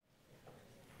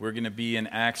We're going to be in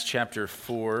Acts chapter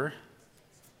 4.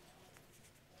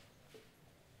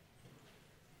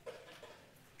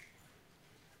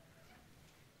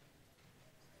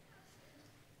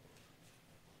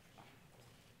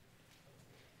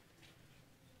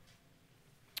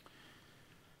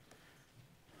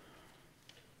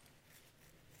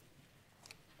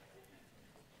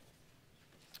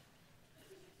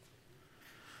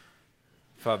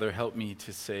 Father, help me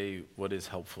to say what is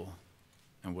helpful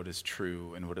and what is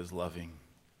true and what is loving.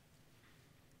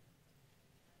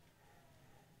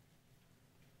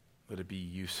 Let it be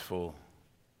useful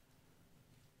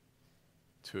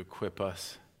to equip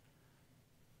us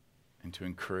and to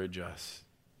encourage us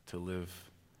to live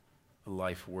a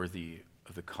life worthy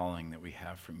of the calling that we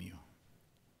have from you.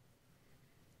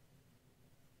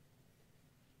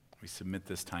 We submit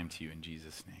this time to you in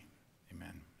Jesus' name.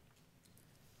 Amen.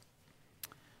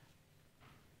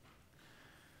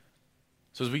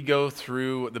 So as we go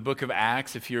through the book of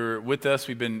Acts, if you're with us,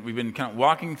 we've been kind of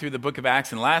walking through the book of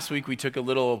Acts, and last week we took a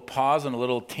little pause and a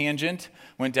little tangent,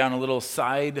 went down a little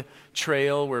side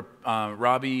trail where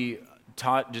Robbie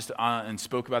taught and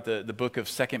spoke about the book of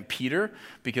 2 Peter,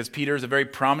 because Peter is a very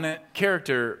prominent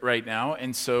character right now,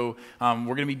 and so we're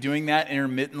going to be doing that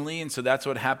intermittently, and so that's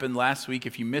what happened last week.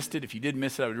 If you missed it, if you did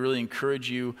miss it, I would really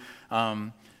encourage you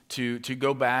to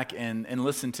go back and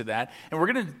listen to that. And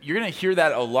you're gonna hear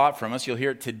that a lot from us. You'll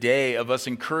hear it today of us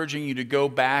encouraging you to go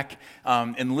back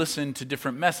and listen to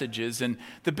different messages. And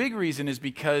the big reason is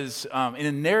because in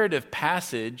a narrative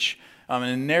passage, in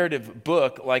a narrative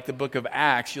book like the book of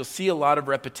Acts, you'll see a lot of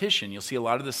repetition. You'll see a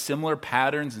lot of the similar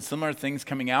patterns and similar things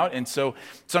coming out. And so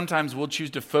sometimes we'll choose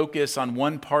to focus on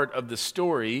one part of the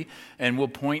story, and we'll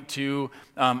point to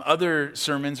other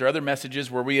sermons or other messages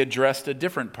where we addressed a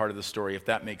different part of the story, if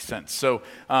that makes sense. So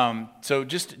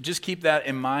just keep that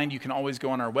in mind. You can always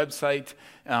go on our website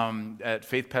at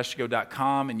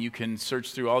faithpeshtigo.com, and you can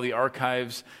search through all the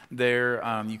archives there.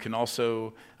 You can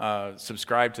also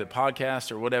subscribe to the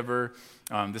podcast or whatever.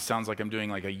 This sounds like I'm doing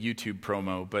like a YouTube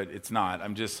promo, but it's not.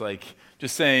 I'm just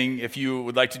saying, if you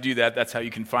would like to do that, that's how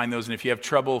you can find those. And if you have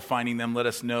trouble finding them, let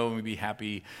us know, and we'd be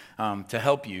happy to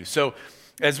help you. So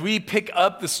as we pick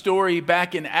up the story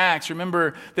back in Acts,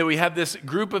 remember that we have this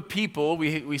group of people.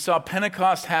 We saw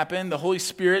Pentecost happen. The Holy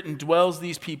Spirit indwells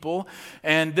these people,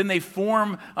 and then they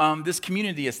form this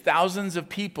community as thousands of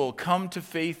people come to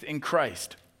faith in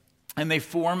Christ. And they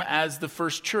form as the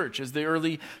first church, as the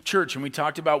early church. And we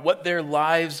talked about what their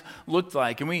lives looked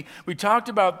like. And we talked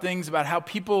about things about how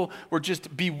people were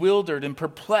just bewildered and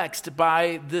perplexed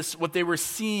by this, what they were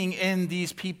seeing in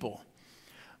these people.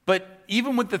 But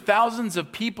even with the thousands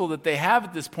of people that they have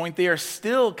at this point, they are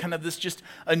still kind of this just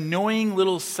annoying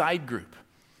little side group.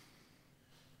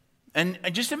 And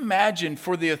just imagine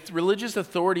for the religious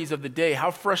authorities of the day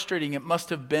how frustrating it must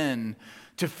have been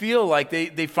to feel like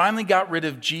they finally got rid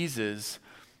of Jesus,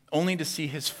 only to see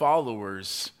his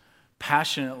followers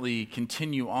passionately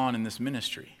continue on in this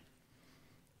ministry.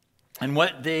 And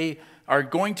what they are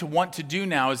going to want to do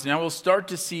now we'll start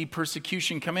to see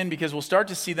persecution come in, because we'll start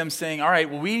to see them saying, all right,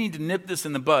 well, we need to nip this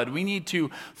in the bud. We need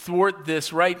to thwart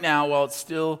this right now while it's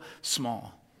still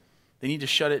small. They need to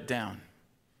shut it down.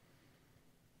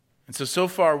 And so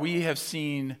far we have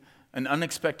seen an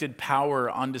unexpected power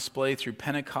on display through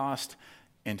Pentecost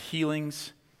and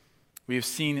healings. We have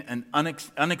seen an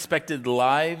unexpected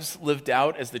lives lived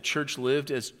out as the church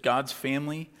lived as God's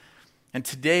family. And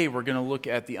today we're going to look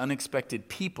at the unexpected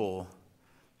people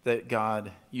that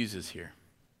God uses here.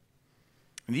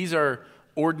 And these are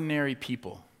ordinary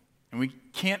people, and we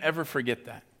can't ever forget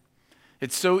that.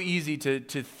 It's so easy to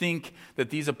think that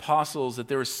these apostles, that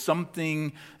there was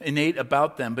something innate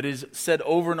about them, but it is said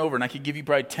over and over, and I could give you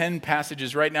probably 10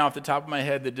 passages right now off the top of my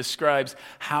head that describes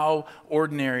how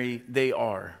ordinary they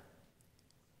are.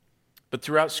 But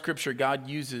throughout Scripture, God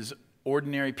uses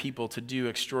ordinary people to do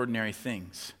extraordinary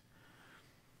things.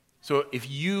 So if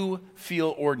you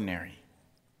feel ordinary,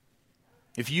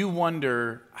 if you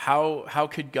wonder, how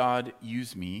could God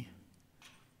use me,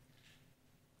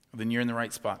 then you're in the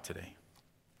right spot today.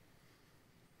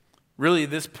 Really,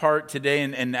 this part today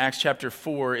in Acts chapter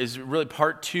 4 is really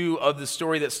part 2 of the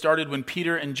story that started when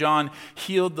Peter and John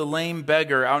healed the lame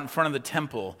beggar out in front of the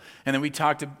temple. And then we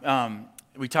talked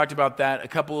about that a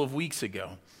couple of weeks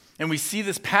ago. And we see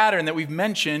this pattern that we've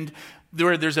mentioned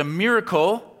where there's a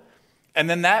miracle, and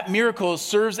then that miracle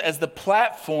serves as the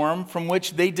platform from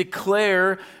which they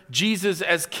declare Jesus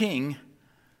as king.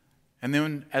 And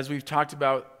then, as we've talked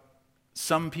about,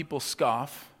 some people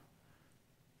scoff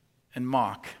and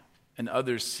mock, and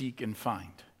others seek and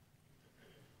find.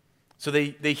 So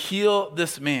they heal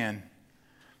this man,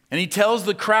 And he tells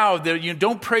the crowd that,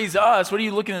 don't praise us. What are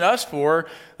you looking at us for?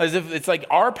 As if it's like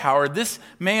our power. This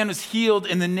man was healed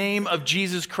in the name of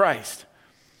Jesus Christ.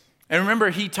 And remember,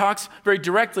 he talks very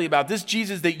directly about this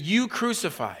Jesus that you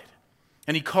crucified.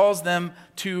 And he calls them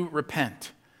to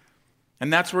repent.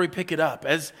 And that's where we pick it up,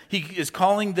 as he is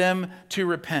calling them to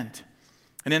repent.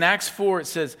 And in Acts 4, it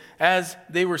says, as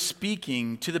they were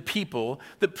speaking to the people,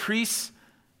 the priests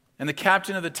and the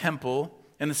captain of the temple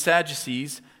and the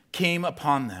Sadducees came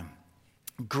upon them,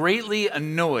 greatly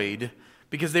annoyed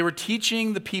because they were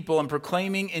teaching the people and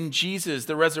proclaiming in Jesus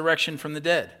the resurrection from the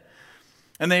dead.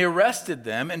 And they arrested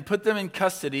them and put them in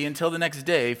custody until the next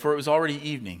day, for it was already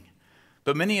evening.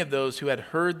 But many of those who had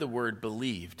heard the word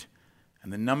believed,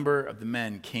 and the number of the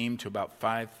men came to about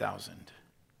 5,000.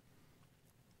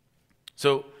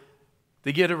 So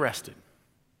they get arrested.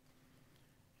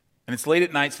 And it's late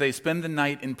at night, so they spend the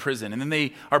night in prison. And then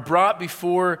they are brought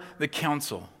before the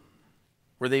council,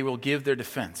 where they will give their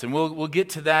defense. And we'll get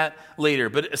to that later.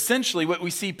 But essentially what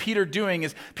we see Peter doing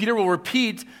is Peter will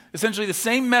repeat essentially the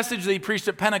same message that he preached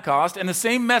at Pentecost and the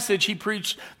same message he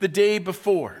preached the day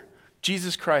before,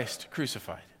 Jesus Christ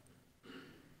crucified.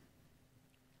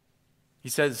 He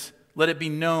says, let it be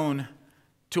known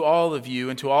to all of you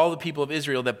and to all the people of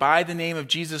Israel that by the name of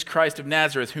Jesus Christ of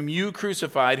Nazareth, whom you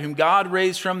crucified, whom God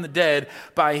raised from the dead,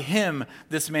 by him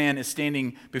this man is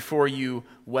standing before you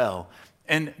well.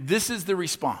 And this is the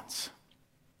response.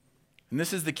 And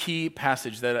this is the key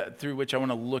passage that through which I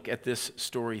want to look at this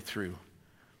story through.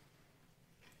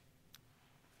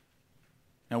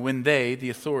 Now when they, the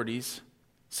authorities,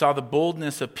 saw the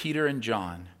boldness of Peter and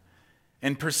John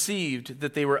and perceived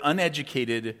that they were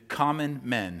uneducated, common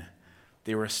men,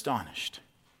 they were astonished.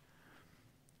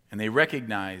 And they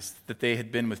recognized that they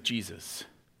had been with Jesus.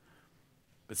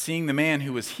 But seeing the man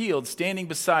who was healed standing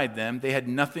beside them, they had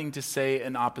nothing to say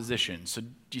in opposition. So do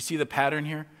you see the pattern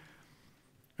here?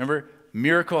 Remember,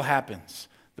 miracle happens.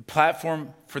 The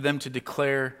platform for them to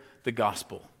declare the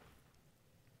gospel.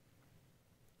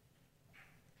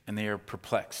 And they are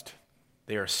perplexed.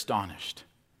 They are astonished.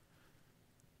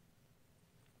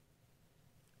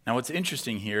 Now what's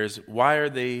interesting here is, why are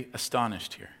they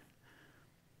astonished here?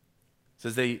 It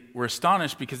says they were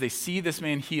astonished because they see this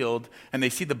man healed and they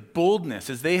see the boldness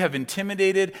as they have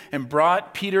intimidated and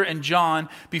brought Peter and John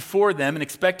before them and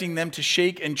expecting them to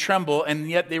shake and tremble, and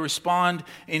yet they respond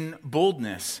in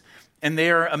boldness and they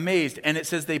are amazed. And it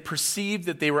says they perceived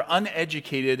that they were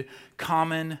uneducated,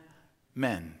 common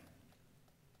men.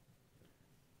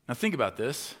 Now think about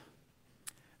this.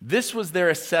 This was their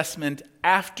assessment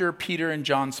after Peter and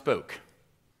John spoke.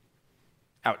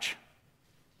 Ouch.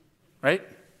 Right?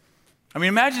 I mean,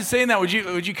 imagine saying that. Would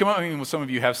you come up? I mean, well, some of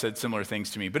you have said similar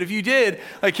things to me. But if you did,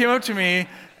 came up to me,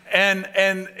 and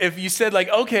if you said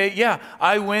okay, yeah,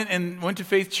 I went to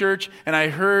Faith Church, and I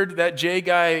heard that Jay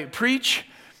guy preach,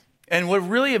 and what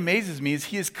really amazes me is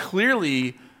he is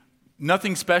clearly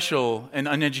nothing special and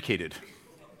uneducated.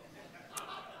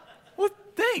 Well,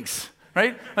 thanks,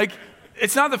 right?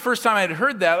 It's not the first time I had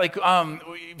heard that.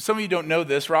 Some of you don't know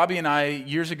this. Robbie and I,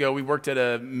 years ago, we worked at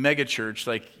a mega church.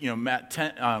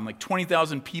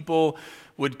 20,000 people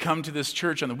would come to this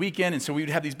church on the weekend, and so we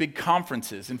would have these big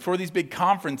conferences. And for these big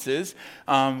conferences,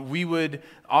 we would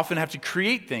often have to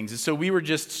create things. And so we were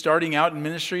just starting out in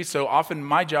ministry, so often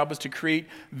my job was to create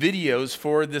videos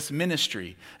for this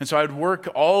ministry. And so I would work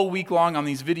all week long on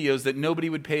these videos that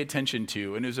nobody would pay attention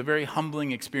to, and it was a very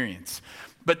humbling experience.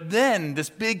 But then this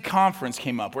big conference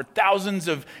came up where thousands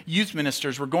of youth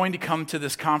ministers were going to come to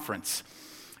this conference.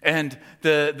 And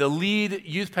the lead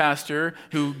youth pastor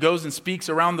who goes and speaks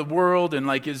around the world and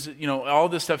all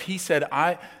this stuff, he said,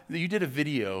 you did a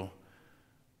video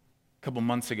a couple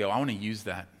months ago. I want to use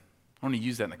that. I want to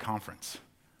use that in the conference.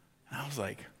 And I was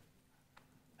like,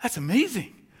 that's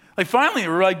amazing. Finally,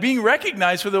 we're being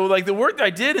recognized for the work that I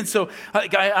did. And so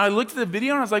I looked at the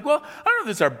video and I was like, well, I don't know if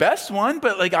it's our best one,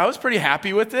 but I was pretty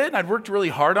happy with it. And I'd worked really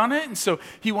hard on it. And so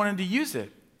he wanted to use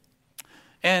it.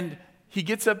 And he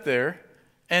gets up there.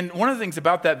 And one of the things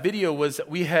about that video was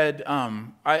we had,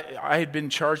 I had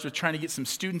been charged with trying to get some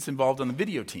students involved on the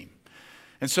video team.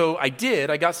 And so I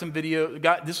got some video,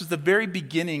 this was the very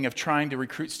beginning of trying to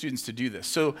recruit students to do this.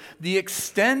 So the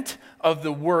extent of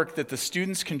the work that the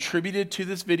students contributed to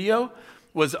this video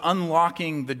was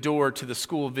unlocking the door to the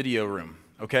school video room,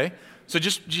 okay? So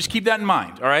just keep that in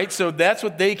mind, all right? So that's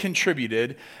what they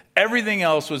contributed. Everything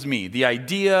else was me. The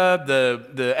idea,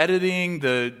 the editing,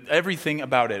 everything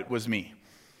about it was me.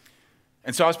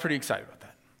 And so I was pretty excited about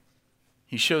that.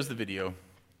 He shows the video.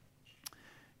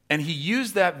 And he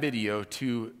used that video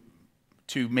to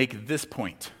make this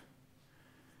point.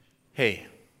 Hey,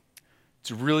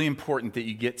 it's really important that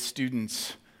you get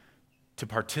students to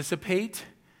participate,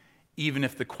 even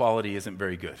if the quality isn't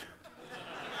very good.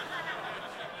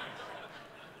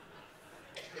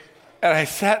 And I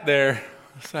sat there,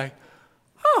 I was like,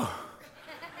 oh,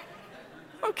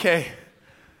 okay.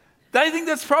 I think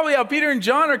that's probably how Peter and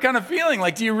John are kind of feeling.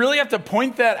 Like, do you really have to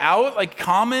point that out, like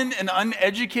common and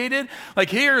uneducated? Like,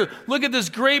 here, look at this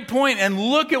great point, and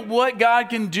look at what God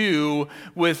can do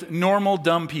with normal,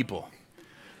 dumb people.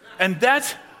 But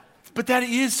that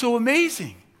is so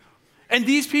amazing. And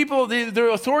these people,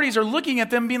 the authorities are looking at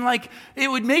them being like,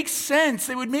 it would make sense.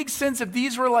 It would make sense if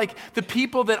these were like the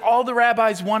people that all the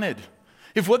rabbis wanted.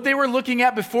 If what they were looking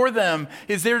at before them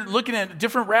is they're looking at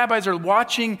different rabbis are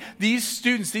watching these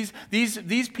students,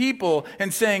 these people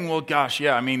and saying, well, gosh,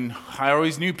 yeah, I mean, I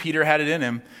always knew Peter had it in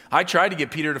him. I tried to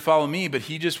get Peter to follow me, but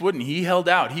he just wouldn't. He held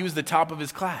out. He was the top of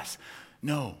his class.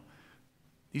 No,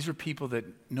 these were people that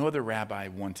no other rabbi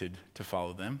wanted to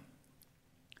follow them.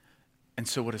 And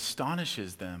so what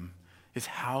astonishes them is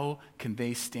how can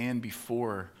they stand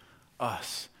before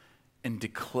us and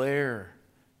declare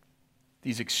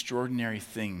these extraordinary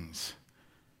things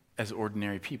as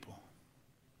ordinary people.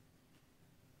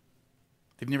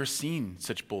 They've never seen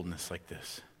such boldness like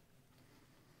this.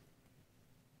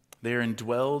 They are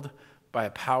indwelled by a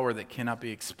power that cannot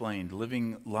be explained,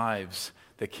 living lives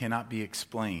that cannot be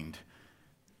explained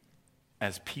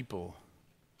as people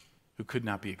who could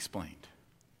not be explained.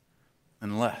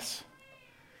 Unless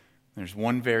there's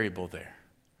one variable there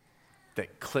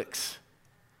that clicks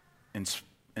and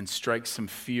strikes some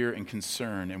fear and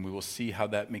concern, and we will see how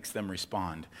that makes them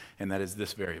respond. And that is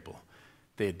this variable.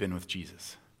 They had been with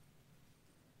Jesus.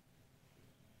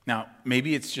 Now,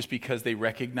 maybe it's just because they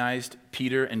recognized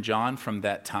Peter and John from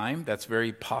that time. That's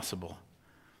very possible.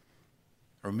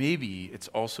 Or maybe it's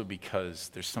also because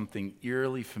there's something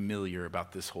eerily familiar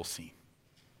about this whole scene.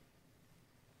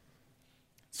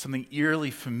 Something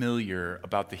eerily familiar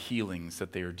about the healings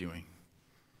that they are doing,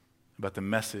 about the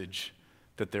message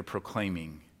that they're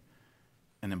proclaiming,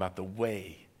 and about the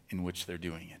way in which they're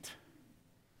doing it.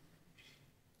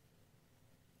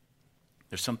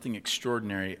 There's something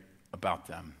extraordinary about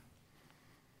them,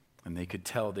 and they could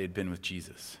tell they'd been with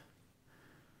Jesus.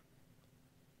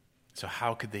 So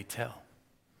how could they tell?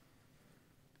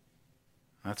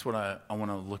 That's what I want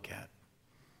to look at.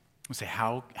 I say,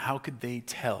 how could they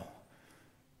tell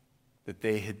that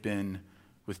they had been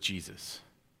with Jesus?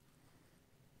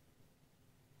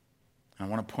 And I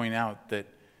want to point out that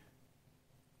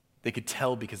they could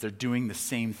tell because they're doing the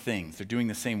same things. They're doing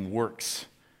the same works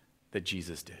that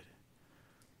Jesus did.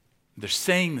 They're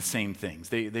saying the same things.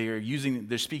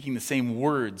 They're speaking the same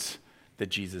words that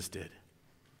Jesus did.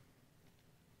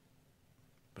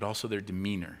 But also their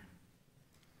demeanor.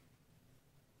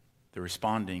 They're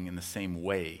responding in the same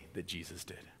way that Jesus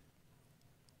did.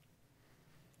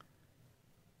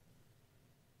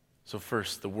 So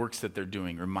first, the works that they're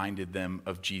doing reminded them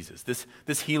of Jesus.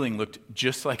 This healing looked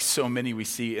just like so many we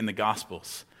see in the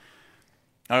Gospels.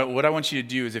 What I want you to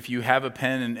do is, if you have a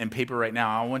pen and paper right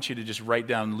now, I want you to just write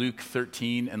down Luke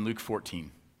 13 and Luke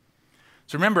 14.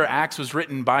 So remember, Acts was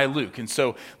written by Luke. And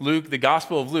so Luke, the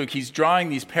Gospel of Luke, he's drawing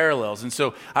these parallels. And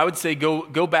so I would say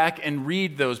go back and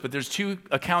read those. But there's two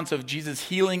accounts of Jesus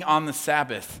healing on the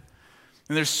Sabbath.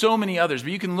 And there's so many others,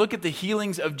 but you can look at the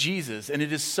healings of Jesus, and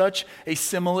it is such a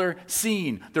similar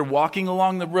scene. They're walking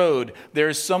along the road. There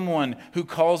is someone who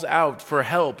calls out for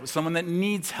help, someone that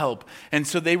needs help. And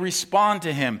so they respond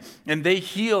to him, and they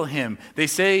heal him. They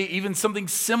say even something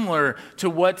similar to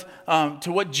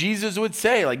what Jesus would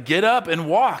say, like, get up and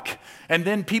walk. And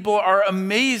then people are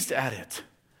amazed at it.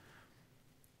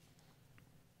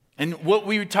 And what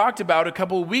we talked about a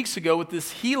couple of weeks ago with this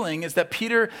healing is that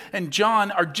Peter and John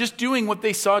are just doing what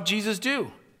they saw Jesus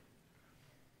do.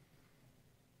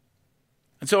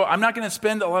 And so I'm not going to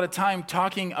spend a lot of time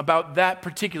talking about that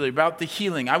particularly, about the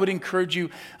healing. I would encourage you,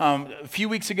 a few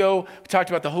weeks ago, we talked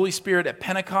about the Holy Spirit at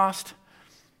Pentecost.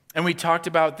 And we talked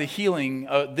about the healing,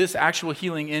 this actual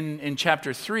healing in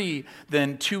chapter 3,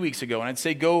 then 2 weeks ago. And I'd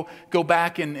say go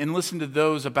back and listen to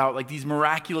those about like these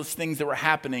miraculous things that were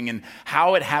happening and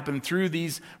how it happened through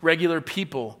these regular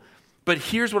people. But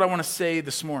here's what I want to say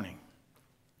this morning.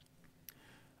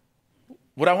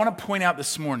 What I want to point out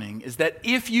this morning is that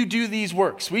if you do these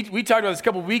works, we talked about this a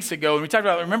couple of weeks ago, and we talked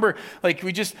about, remember, like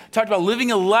we just talked about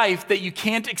living a life that you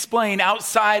can't explain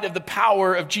outside of the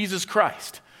power of Jesus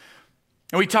Christ.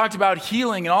 And we talked about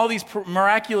healing and all these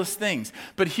miraculous things.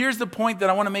 But here's the point that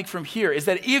I want to make from here is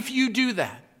that if you do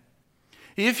that,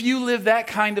 if you live that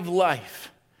kind of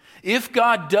life, if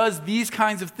God does these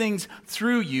kinds of things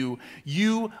through you,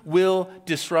 you will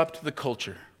disrupt the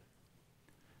culture.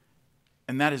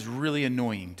 And that is really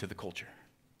annoying to the culture.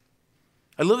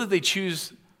 I love that they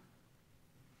choose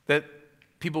that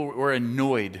people were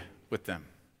annoyed with them.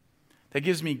 That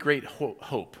gives me great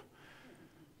hope,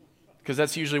 because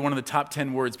that's usually one of the top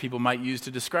 10 words people might use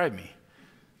to describe me.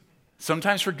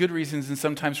 Sometimes for good reasons and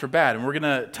sometimes for bad, and we're going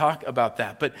to talk about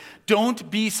that. But don't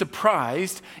be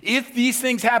surprised if these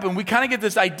things happen. We kind of get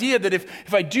this idea that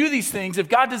if I do these things, if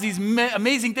God does these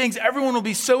amazing things, everyone will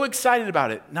be so excited about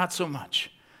it. Not so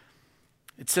much.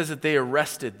 It says that they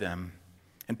arrested them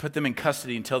and put them in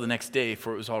custody until the next day,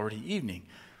 for it was already evening.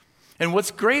 And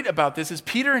what's great about this is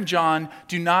Peter and John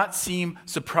do not seem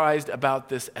surprised about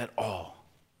this at all.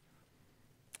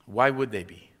 Why would they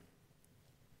be?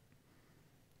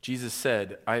 Jesus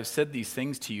said, I have said these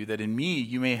things to you that in me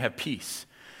you may have peace.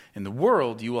 In the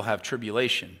world you will have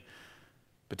tribulation.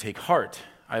 But take heart,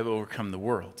 I have overcome the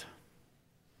world.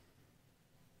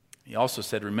 He also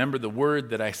said, remember the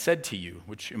word that I said to you,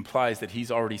 which implies that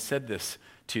he's already said this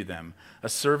to them. A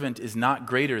servant is not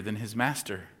greater than his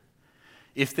master.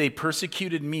 If they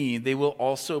persecuted me, they will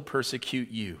also persecute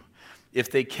you. If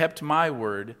they kept my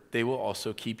word, they will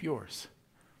also keep yours.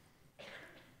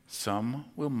 Some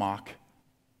will mock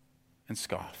and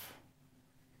scoff,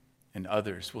 and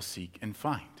others will seek and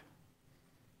find.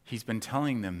 He's been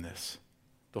telling them this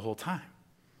the whole time.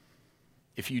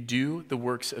 If you do the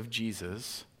works of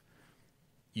Jesus,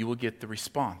 you will get the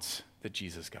response that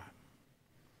Jesus got.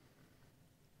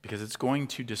 Because it's going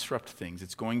to disrupt things.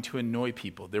 It's going to annoy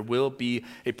people. There will be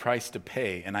a price to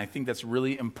pay. And I think that's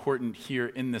really important here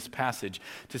in this passage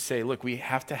to say, look, we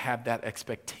have to have that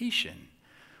expectation.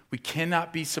 We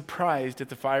cannot be surprised at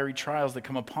the fiery trials that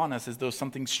come upon us as though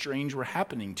something strange were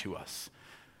happening to us.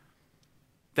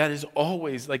 That is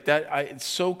always like that. It's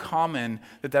so common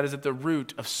that is at the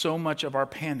root of so much of our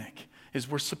panic, is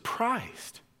we're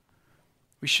surprised.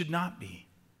 We should not be.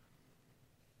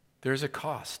 There's a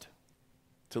cost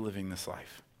to living this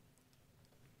life.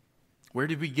 Where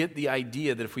did we get the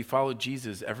idea that if we follow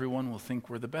Jesus, everyone will think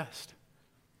we're the best?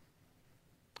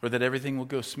 Or that everything will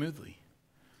go smoothly?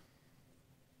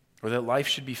 Or that life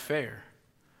should be fair?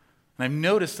 And I've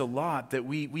noticed a lot that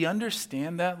we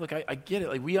understand that. Look, I get it.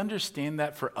 Like, we understand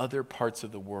that for other parts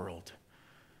of the world.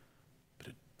 But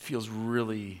it feels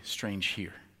really strange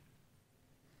here.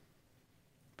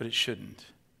 But it shouldn't.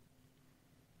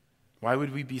 Why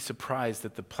would we be surprised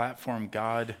that the platform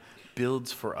God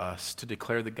builds for us to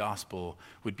declare the gospel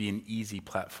would be an easy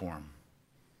platform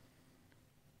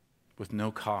with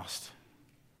no cost?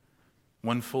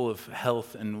 One full of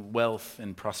health and wealth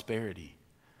and prosperity.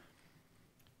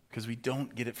 Because we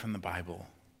don't get it from the Bible.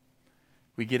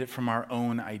 We get it from our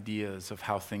own ideas of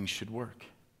how things should work.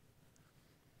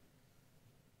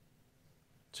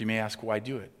 So you may ask, why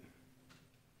do it?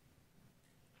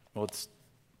 Well,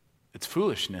 it's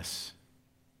foolishness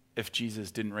if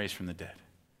Jesus didn't raise from the dead.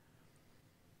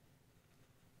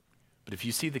 But if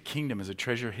you see the kingdom as a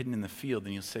treasure hidden in the field,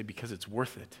 then you'll say, because it's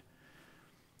worth it.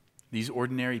 These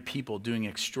ordinary people doing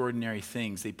extraordinary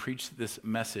things, they preach this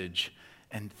message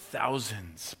and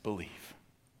thousands believe.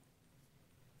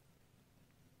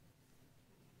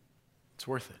 It's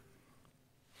worth it.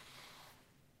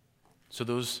 So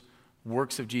those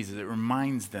works of Jesus, it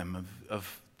reminds them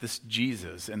of this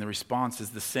Jesus, and the response is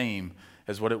the same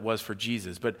as what it was for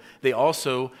Jesus. But they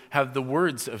also have the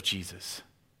words of Jesus.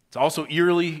 It's also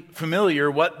eerily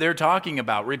familiar what they're talking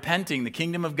about. Repenting, the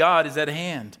kingdom of God is at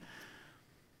hand.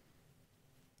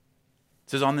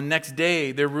 It says, on the next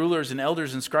day, their rulers and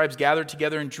elders and scribes gathered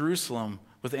together in Jerusalem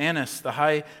with Annas, the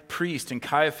high priest, and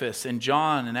Caiaphas, and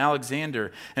John, and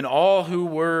Alexander, and all who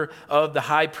were of the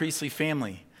high priestly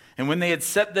family. And when they had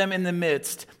set them in the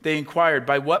midst, they inquired,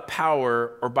 by what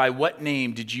power or by what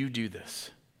name did you do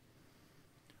this?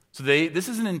 So this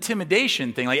is an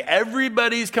intimidation thing. Like,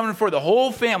 everybody's coming forward, the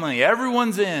whole family,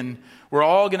 everyone's in. We're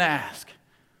all going to ask.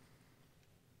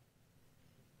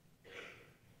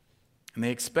 And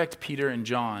they expect Peter and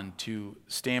John to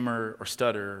stammer or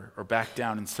stutter or back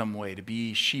down in some way, to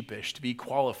be sheepish, to be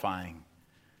qualifying,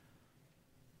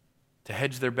 to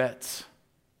hedge their bets.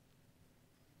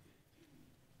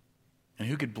 And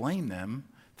who could blame them?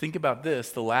 Think about this.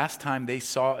 The last time they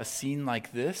saw a scene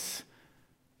like this,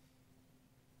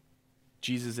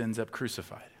 Jesus ends up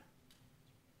crucified.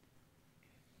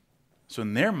 So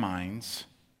in their minds,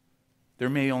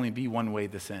 there may only be one way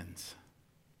this ends.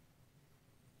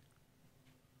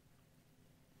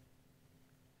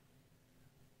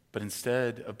 But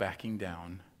instead of backing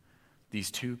down,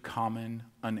 these two common,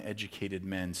 uneducated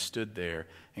men stood there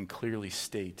and clearly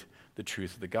state the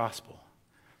truth of the gospel.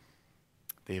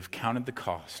 They have counted the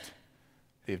cost.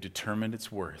 They have determined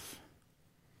its worth.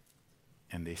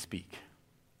 And they speak.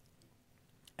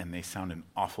 And they sound an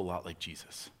awful lot like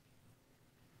Jesus.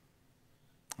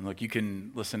 And look, you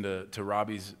can listen to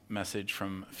Robbie's message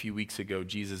from a few weeks ago,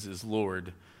 Jesus is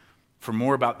Lord, for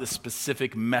more about the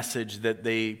specific message that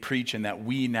they preach and that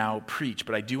we now preach.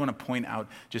 But I do want to point out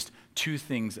just two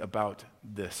things about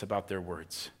this, about their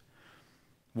words.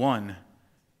 One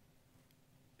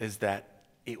is that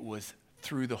it was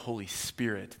through the Holy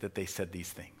Spirit that they said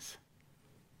these things.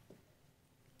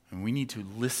 And we need to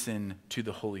listen to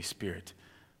the Holy Spirit.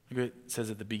 Look what it says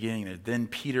at the beginning there. Then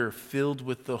Peter, filled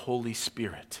with the Holy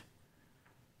Spirit,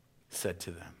 said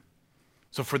to them.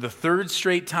 So for the third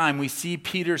straight time, we see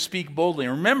Peter speak boldly.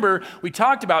 And remember, we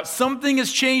talked about something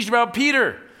has changed about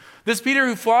Peter. This Peter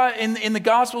who fly in the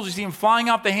Gospels, you see him flying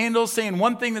off the handles, saying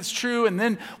one thing that's true and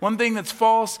then one thing that's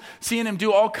false, seeing him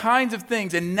do all kinds of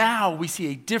things. And now we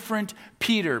see a different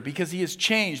Peter because he has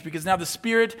changed, because now the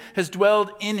Spirit has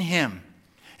dwelled in him.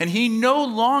 And he no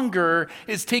longer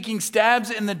is taking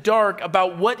stabs in the dark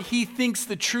about what he thinks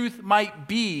the truth might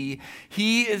be.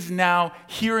 He is now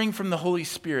hearing from the Holy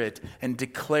Spirit and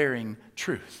declaring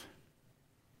truth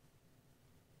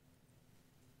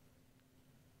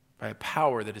by a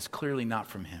power that is clearly not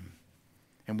from him.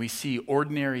 And we see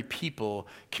ordinary people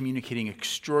communicating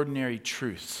extraordinary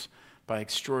truths by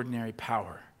extraordinary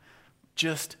power,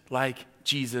 just like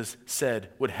Jesus said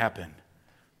would happen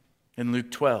in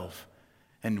Luke 12.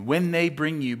 And when they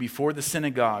bring you before the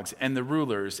synagogues and the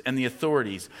rulers and the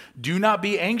authorities, do not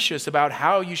be anxious about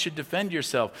how you should defend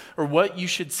yourself or what you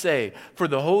should say, for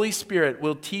the Holy Spirit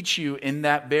will teach you in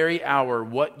that very hour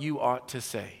what you ought to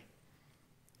say.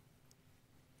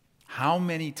 How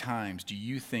many times do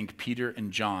you think Peter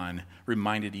and John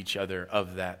reminded each other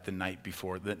of that the night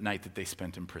before, the night that they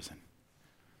spent in prison?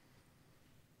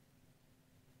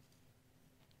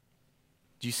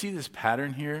 Do you see this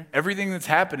pattern here? Everything that's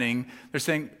happening, they're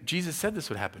saying, Jesus said this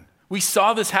would happen. We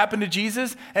saw this happen to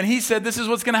Jesus, and he said this is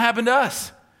what's going to happen to us.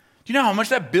 Do you know how much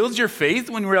that builds your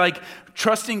faith when we're like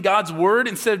trusting God's word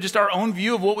instead of just our own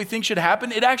view of what we think should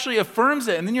happen? It actually affirms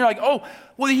it. And then you're like, oh,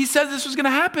 well, he said this was going to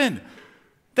happen.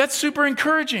 That's super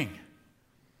encouraging.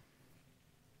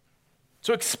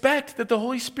 So expect that the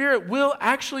Holy Spirit will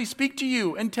actually speak to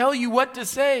you and tell you what to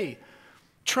say.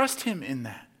 Trust him in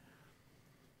that.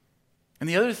 And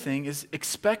the other thing is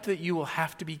expect that you will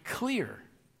have to be clear.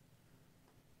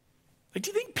 Like,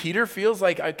 do you think Peter feels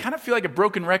like, I kind of feel like a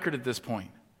broken record at this point?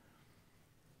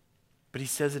 But he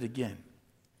says it again.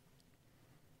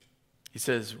 He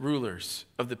says, rulers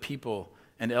of the people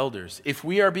and elders, if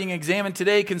we are being examined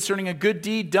today concerning a good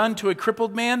deed done to a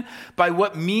crippled man, by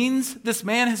what means this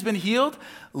man has been healed,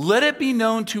 let it be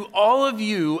known to all of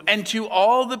you and to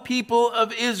all the people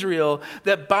of Israel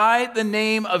that by the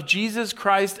name of Jesus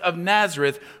Christ of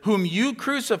Nazareth, whom you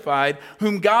crucified,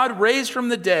 whom God raised from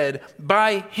the dead,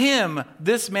 by him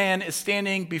this man is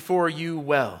standing before you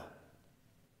well.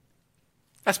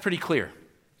 That's pretty clear,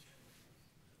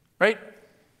 right?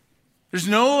 There's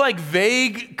no like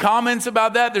vague comments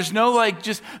about that. There's no like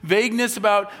just vagueness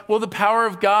about, well, the power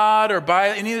of God or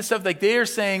by any of this stuff. Like they are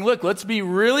saying, look, let's be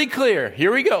really clear.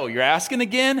 Here we go. You're asking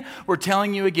again. We're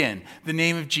telling you again. The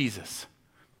name of Jesus,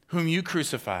 whom you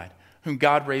crucified, whom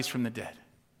God raised from the dead.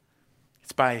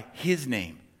 It's by his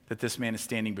name that this man is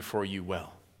standing before you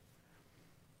well.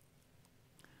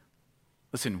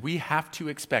 Listen, we have to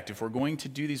expect, if we're going to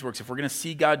do these works, if we're going to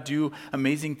see God do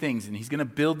amazing things, and he's going to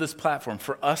build this platform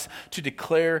for us to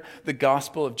declare the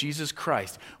gospel of Jesus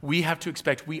Christ, we have to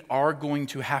expect we are going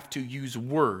to have to use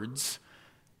words,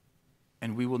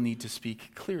 and we will need to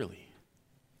speak clearly.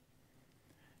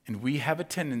 And we have a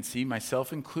tendency,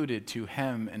 myself included, to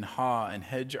hem and haw and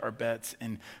hedge our bets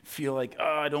and feel like,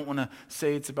 oh, I don't want to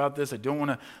say it's about this. I don't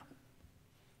want to.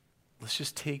 Let's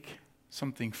just take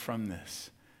something from this.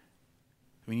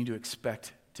 We need to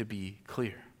expect to be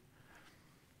clear.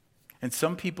 And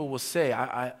some people will say,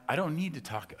 I don't need to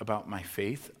talk about my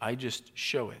faith. I just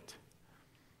show it.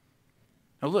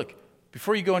 Now look,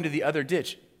 before you go into the other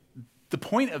ditch, the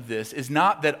point of this is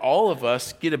not that all of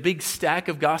us get a big stack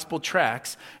of gospel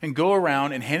tracts and go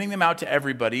around and handing them out to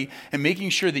everybody and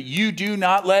making sure that you do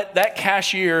not let that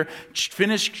cashier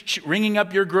finish ringing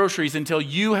up your groceries until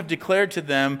you have declared to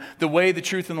them the way, the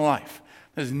truth, and the life.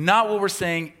 That is not what we're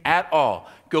saying at all.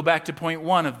 Go back to point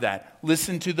one of that.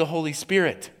 Listen to the Holy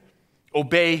Spirit.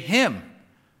 Obey him.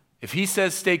 If he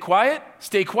says stay quiet,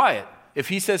 stay quiet. If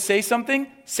he says say something,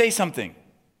 say something.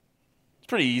 It's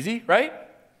pretty easy, right?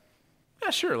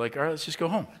 Yeah, sure. Like, all right, let's just go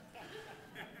home.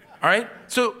 All right?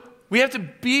 So we have to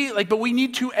be like, but we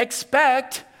need to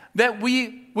expect that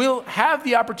we will have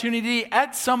the opportunity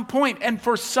at some point. And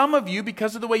for some of you,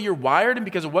 because of the way you're wired and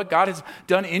because of what God has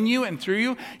done in you and through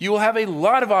you, you will have a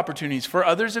lot of opportunities. For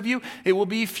others of you, it will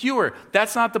be fewer.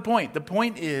 That's not the point. The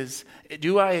point is,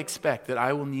 do I expect that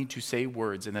I will need to say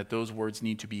words and that those words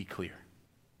need to be clear?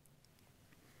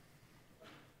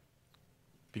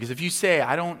 Because if you say,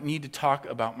 I don't need to talk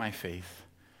about my faith,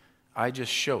 I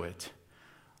just show it,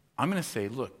 I'm going to say,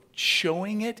 look,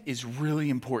 showing it is really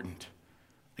important,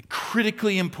 like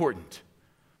critically important,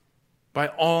 by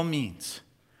all means.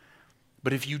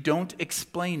 But if you don't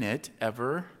explain it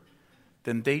ever,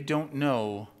 then they don't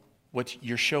know what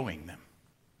you're showing them.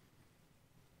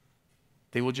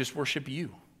 They will just worship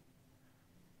you.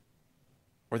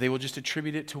 Or they will just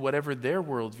attribute it to whatever their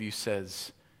worldview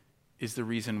says is the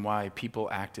reason why people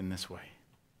act in this way.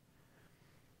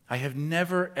 I have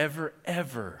never, ever,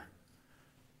 ever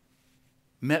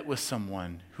met with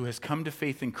someone who has come to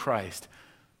faith in Christ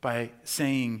by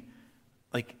saying,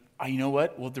 like, you know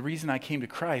what? Well, the reason I came to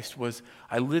Christ was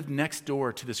I lived next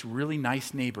door to this really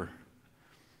nice neighbor.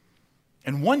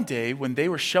 And one day when they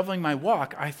were shoveling my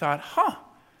walk, I thought,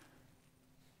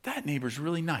 that neighbor's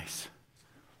really nice.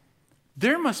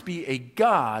 There must be a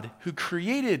God who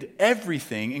created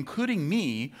everything, including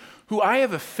me, who I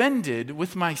have offended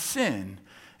with my sin,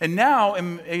 and now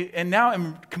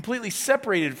am completely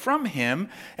separated from him,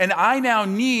 and I now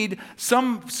need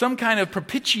some kind of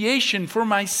propitiation for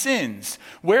my sins,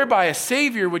 whereby a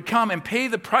Savior would come and pay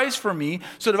the price for me,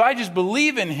 so that if I just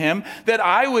believe in him, that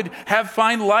I would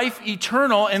find life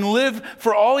eternal and live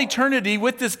for all eternity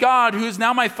with this God who is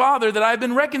now my Father that I've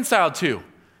been reconciled to.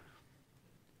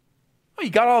 You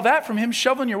got all that from him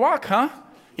shoveling your walk, huh?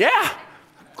 Yeah,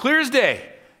 clear as day.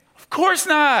 Of course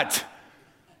not.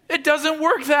 It doesn't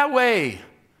work that way.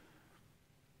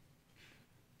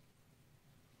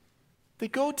 They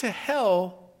go to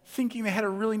hell thinking they had a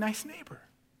really nice neighbor.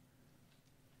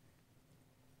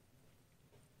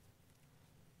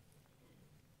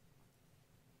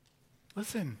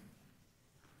 Listen,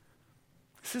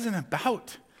 this isn't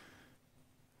about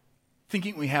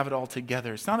thinking we have it all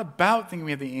together. It's not about thinking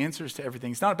we have the answers to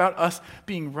everything. It's not about us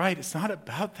being right. It's not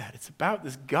about that. It's about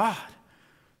this God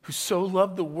who so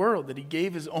loved the world that he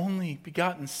gave his only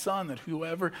begotten Son, that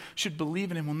whoever should believe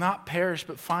in him will not perish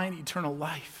but find eternal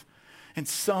life. And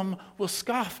some will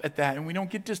scoff at that, and we don't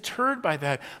get deterred by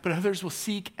that, but others will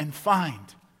seek and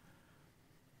find.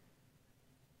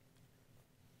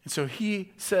 And so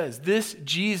he says, this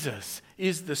Jesus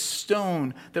is the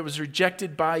stone that was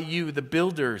rejected by you, the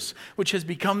builders, which has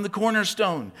become the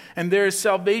cornerstone. And there is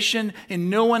salvation in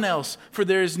no one else, for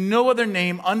there is no other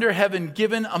name under heaven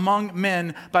given among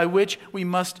men by which we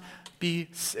must be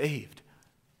saved.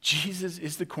 Jesus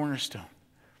is the cornerstone,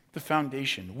 the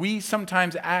foundation. We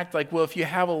sometimes act like, well, if you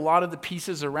have a lot of the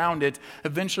pieces around it,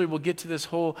 eventually we'll get to this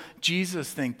whole Jesus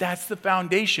thing. That's the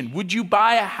foundation. Would you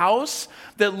buy a house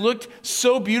that looked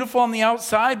so beautiful on the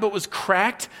outside but was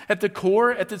cracked at the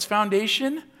core, at its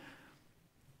foundation?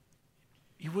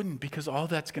 You wouldn't, because all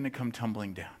that's going to come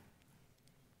tumbling down.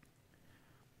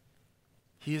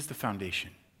 He is the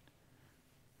foundation.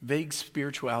 Vague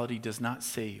spirituality does not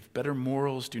save. Better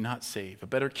morals do not save. A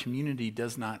better community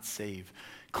does not save.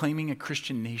 Claiming a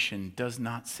Christian nation does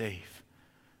not save.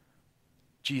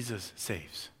 Jesus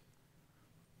saves.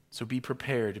 So be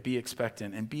prepared, be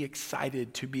expectant, and be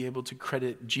excited to be able to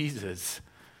credit Jesus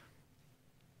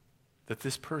that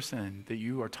this person that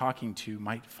you are talking to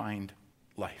might find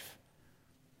life.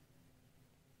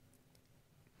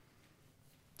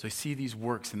 So I see these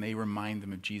works and they remind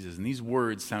them of Jesus. And these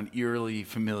words sound eerily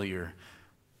familiar.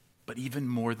 But even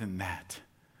more than that,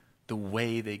 the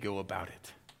way they go about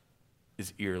it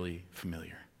is eerily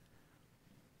familiar.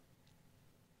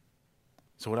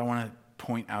 So what I want to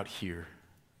point out here,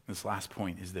 this last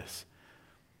point, is this.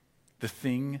 The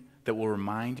thing that will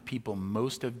remind people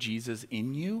most of Jesus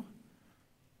in you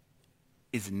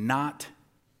is not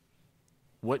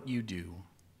what you do.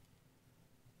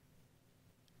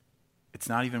 It's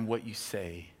not even what you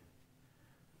say,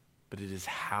 but it is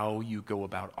how you go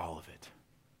about all of it.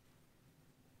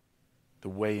 The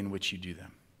way in which you do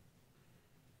them.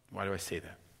 Why do I say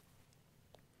that?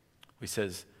 He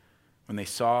says, when they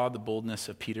saw the boldness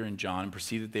of Peter and John and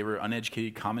perceived that they were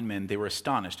uneducated common men, they were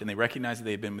astonished, and they recognized that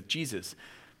they had been with Jesus.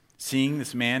 Seeing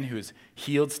this man who was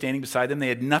healed standing beside them, they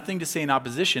had nothing to say in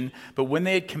opposition, but when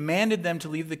they had commanded them to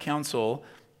leave the council,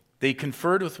 they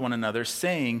conferred with one another,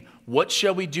 saying, "What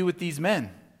shall we do with these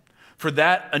men? For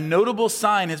that a notable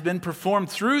sign has been performed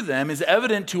through them is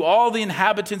evident to all the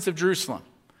inhabitants of Jerusalem."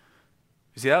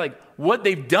 You see that? Like, what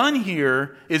they've done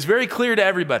here is very clear to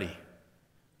everybody.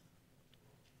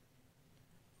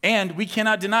 And we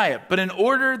cannot deny it. But in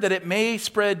order that it may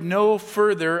spread no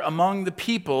further among the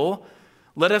people,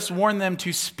 let us warn them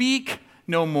to speak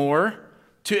no more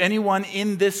to anyone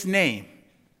in this name.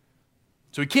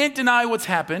 So we can't deny what's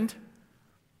happened.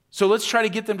 So let's try to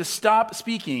get them to stop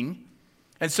speaking.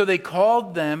 And so they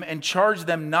called them and charged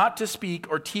them not to speak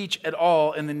or teach at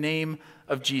all in the name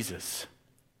of Jesus.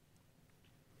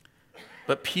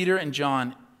 But Peter and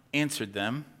John answered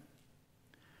them,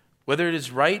 whether it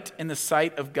is right in the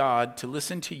sight of God to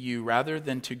listen to you rather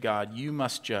than to God, you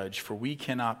must judge, for we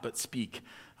cannot but speak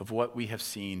of what we have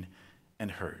seen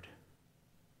and heard.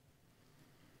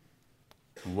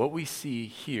 And what we see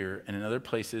here and in other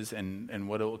places and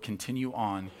what it will continue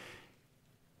on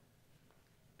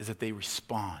is that they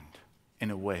respond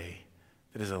in a way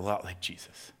that is a lot like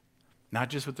Jesus. Not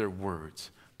just with their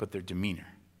words, but their demeanor.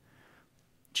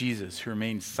 Jesus, who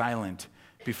remained silent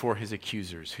before his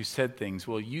accusers, who said things,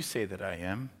 well, you say that I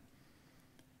am.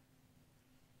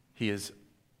 He is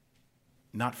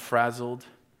not frazzled.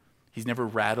 He's never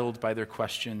rattled by their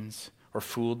questions or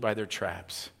fooled by their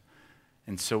traps.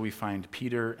 And so we find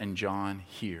Peter and John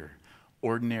here,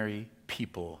 ordinary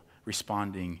people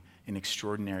responding in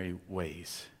extraordinary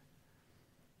ways.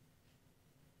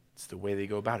 It's the way they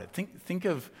go about it. Think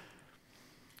of,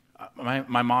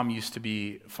 my mom used to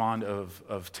be fond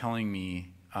of telling me,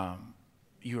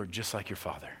 you are just like your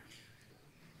father.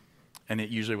 And it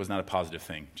usually was not a positive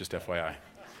thing, just FYI.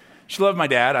 She loved my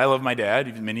dad. I love my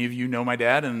dad. Many of you know my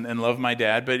dad and love my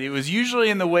dad. But it was usually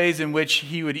in the ways in which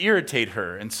he would irritate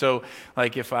her. And so,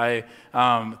 like, if I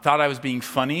thought I was being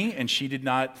funny and she did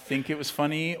not think it was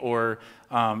funny or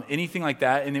anything like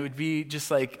that, and it would be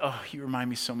just like, oh, you remind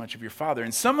me so much of your father.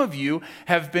 And some of you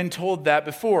have been told that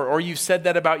before, or you've said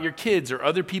that about your kids, or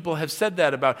other people have said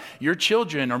that about your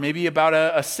children, or maybe about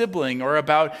a sibling, or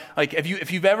about, like,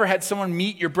 if you've ever had someone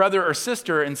meet your brother or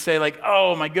sister and say, like,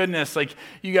 oh my goodness, like,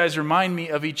 you guys remind me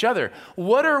of each other.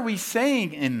 What are we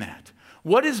saying in that?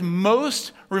 What is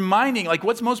most reminding, like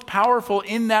what's most powerful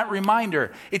in that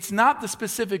reminder? It's not the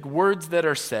specific words that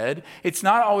are said. It's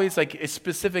not always like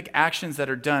specific actions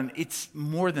that are done. It's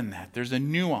more than that. There's a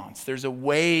nuance. There's a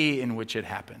way in which it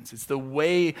happens. It's the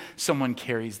way someone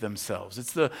carries themselves.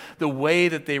 It's the way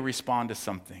that they respond to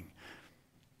something.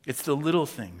 It's the little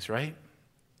things, right?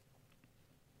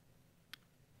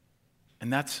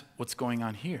 And that's what's going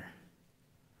on here.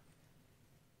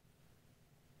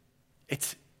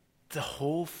 It's the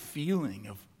whole feeling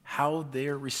of how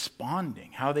they're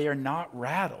responding, how they are not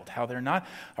rattled, how they're not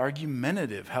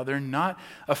argumentative, how they're not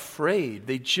afraid.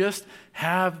 They just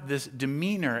have this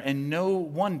demeanor, and no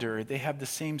wonder they have the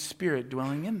same Spirit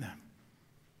dwelling in them.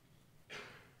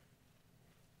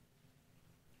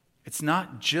 It's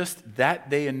not just that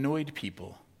they annoyed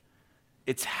people,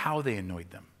 it's how they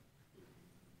annoyed them.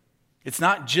 It's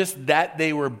not just that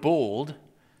they were bold,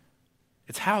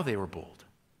 it's how they were bold.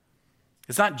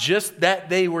 It's not just that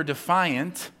they were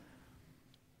defiant,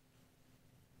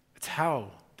 it's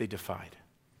how they defied.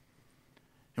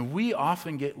 And we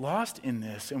often get lost in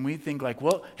this, and we think like,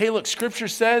 well, hey, look, Scripture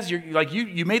says,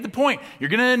 you made the point. You're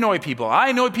going to annoy people. I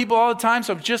annoy people all the time,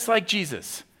 so I'm just like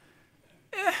Jesus.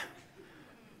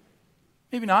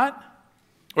 Maybe not.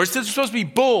 Or it says we're supposed to be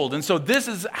bold, and so this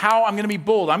is how I'm going to be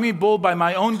bold. I'm going to be bold by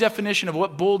my own definition of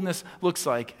what boldness looks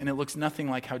like, and it looks nothing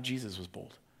like how Jesus was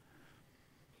bold.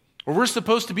 Or we're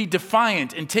supposed to be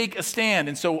defiant and take a stand,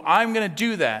 and so I'm going to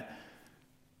do that.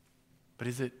 But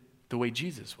is it the way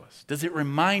Jesus was? Does it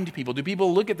remind people? Do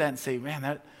people look at that and say, man,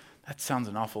 that sounds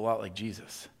an awful lot like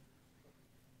Jesus?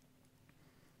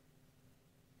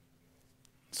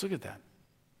 Let's look at that.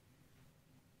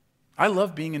 I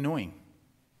love being annoying.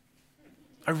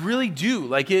 I really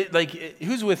do.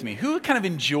 Who's with me? Who kind of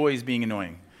enjoys being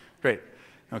annoying? Great.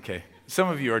 Okay. Some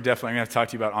of you are definitely, I'm going to have to talk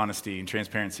to you about honesty and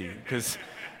transparency, because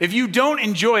if you don't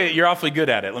enjoy it, you're awfully good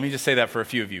at it. Let me just say that for a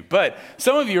few of you. But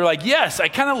some of you are like, yes, I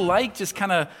kind of like just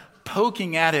kind of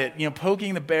poking at it,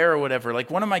 poking the bear or whatever. Like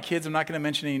one of my kids, I'm not going to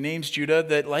mention any names, Judah,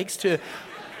 that likes to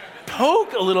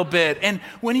poke a little bit. And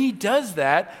when he does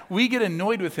that, we get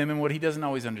annoyed with him. And what he doesn't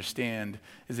always understand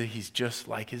is that he's just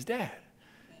like his dad.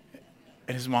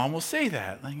 And his mom will say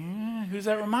that. Like, who does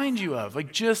that remind you of?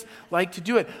 Like, just like to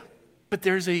do it. But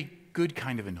there's a good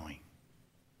kind of annoying.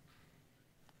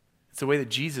 It's the way that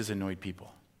Jesus annoyed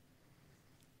people.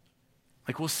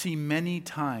 Like we'll see many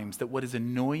times that what is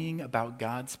annoying about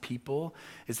God's people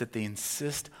is that they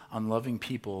insist on loving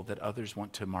people that others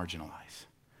want to marginalize.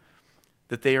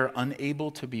 That they are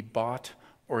unable to be bought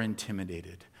or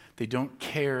intimidated. They don't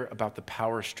care about the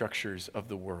power structures of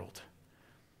the world.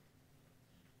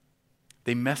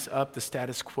 They mess up the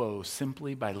status quo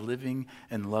simply by living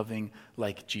and loving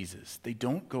like Jesus. They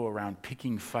don't go around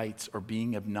picking fights or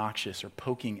being obnoxious or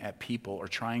poking at people or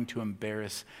trying to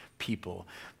embarrass people.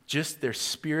 Just their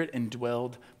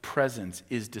spirit-indwelled presence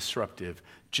is disruptive,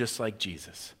 just like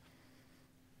Jesus,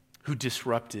 who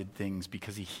disrupted things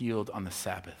because he healed on the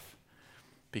Sabbath,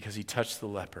 because he touched the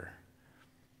leper,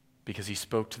 because he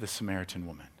spoke to the Samaritan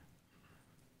woman,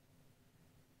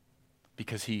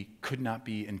 because he could not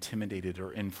be intimidated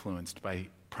or influenced by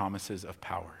promises of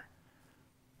power.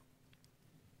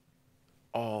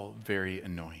 All very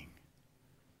annoying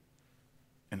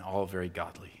and all very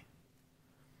godly.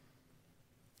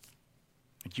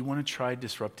 If you want to try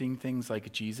disrupting things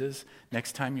like Jesus,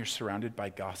 next time you're surrounded by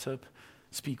gossip,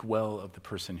 speak well of the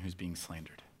person who's being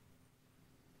slandered.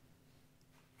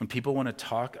 When people want to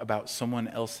talk about someone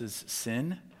else's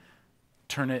sin,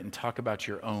 turn it and talk about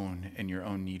your own and your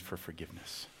own need for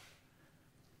forgiveness.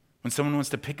 When someone wants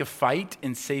to pick a fight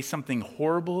and say something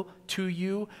horrible to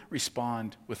you,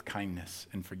 respond with kindness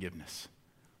and forgiveness.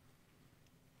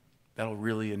 That'll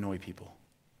really annoy people.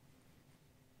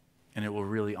 And it will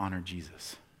really honor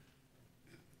Jesus.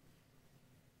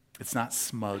 It's not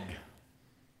smug.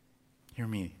 Hear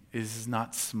me. It is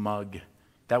not smug.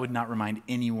 That would not remind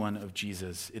anyone of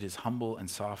Jesus. It is humble and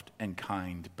soft and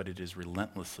kind, but it is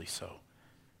relentlessly so.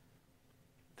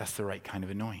 That's the right kind of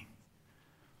annoying.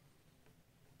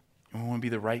 And we want to be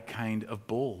the right kind of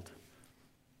bold.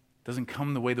 It doesn't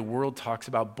come the way the world talks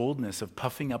about boldness, of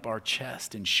puffing up our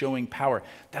chest and showing power.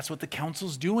 That's what the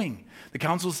council's doing. The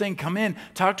council's saying, come in,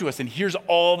 talk to us, and here's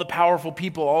all the powerful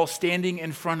people all standing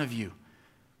in front of you.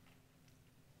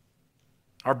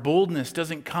 Our boldness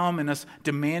doesn't come in us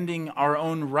demanding our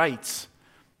own rights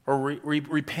or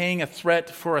repaying a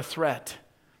threat for a threat.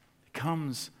 It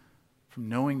comes from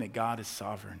knowing that God is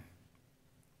sovereign.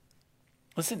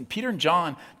 Listen, Peter and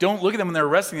John don't look at them when they're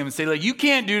arresting them and say, like, you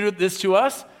can't do this to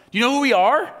us. Do you know who we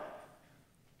are?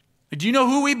 Do you know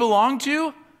who we belong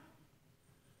to?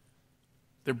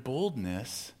 Their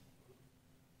boldness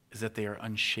is that they are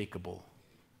unshakable.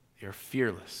 They are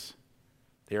fearless.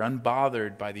 They are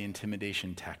unbothered by the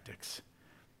intimidation tactics.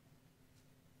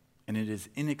 And it is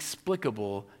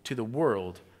inexplicable to the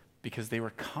world because they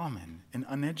were common and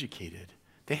uneducated.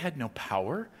 They had no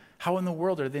power. How in the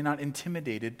world are they not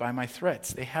intimidated by my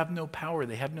threats? They have no power.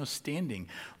 They have no standing.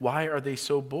 Why are they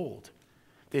so bold?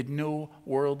 They had no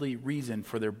worldly reason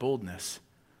for their boldness.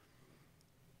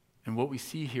 And what we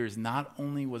see here is not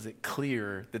only was it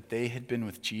clear that they had been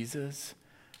with Jesus,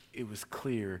 it was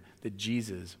clear that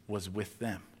Jesus was with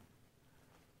them.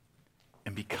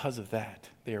 And because of that,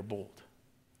 they are bold.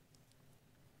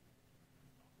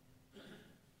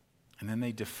 And then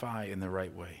they defy in the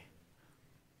right way.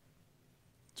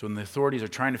 So when the authorities are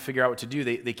trying to figure out what to do,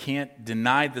 they can't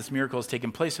deny this miracle has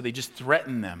taken place, so they just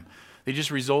threaten them. They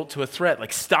just result to a threat,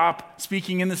 like, stop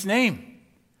speaking in this name.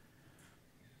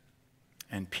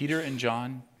 And Peter and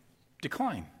John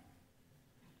decline.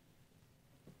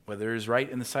 Whether it is right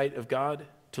in the sight of God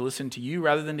to listen to you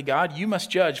rather than to God, you must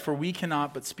judge, for we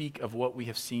cannot but speak of what we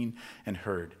have seen and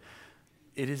heard.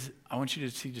 I want you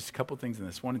to see just a couple things in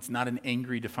this. One, it's not an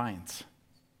angry defiance.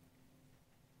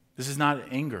 This is not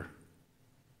anger.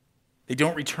 They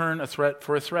don't return a threat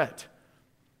for a threat.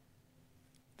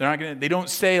 They don't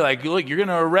say, like, look, you're going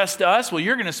to arrest us? Well,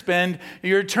 you're going to spend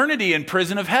your eternity in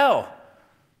prison of hell.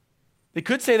 They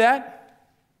could say that.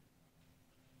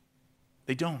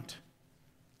 They don't.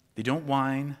 They don't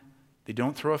whine. They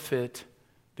don't throw a fit.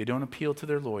 They don't appeal to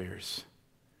their lawyers.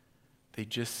 They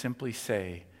just simply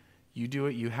say, you do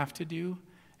what you have to do,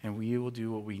 and we will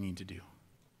do what we need to do.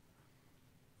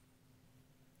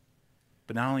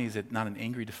 But not only is it not an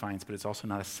angry defiance, but it's also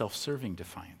not a self-serving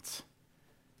defiance.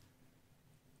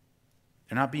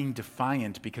 They're not being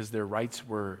defiant because their rights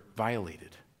were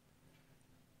violated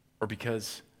or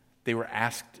because they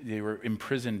were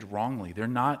imprisoned wrongly.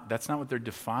 That's not what they're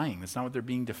defying. That's not what they're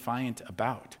being defiant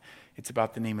about. It's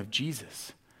about the name of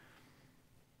Jesus.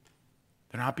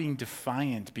 They're not being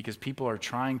defiant because people are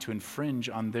trying to infringe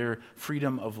on their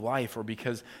freedom of life or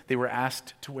because they were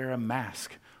asked to wear a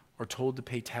mask or told to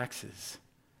pay taxes.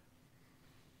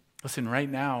 Listen, right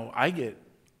now, I get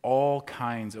all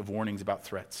kinds of warnings about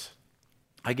threats.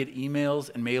 I get emails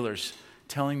and mailers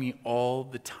telling me all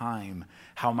the time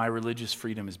how my religious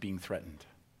freedom is being threatened.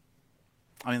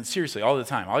 I mean, seriously, all the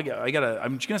time.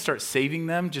 I'm just going to start saving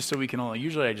them just so we can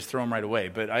usually I just throw them right away,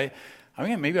 but maybe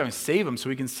I'm going to save them so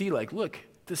we can see, like, look,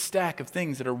 the stack of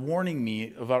things that are warning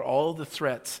me about all the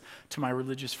threats to my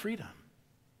religious freedom.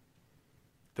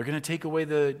 They're going to take away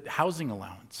the housing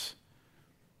allowance.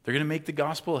 They're going to make the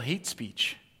gospel hate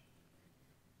speech.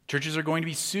 Churches are going to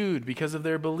be sued because of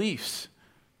their beliefs.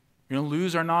 We're going to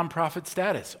lose our nonprofit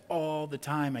status. All the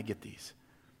time I get these.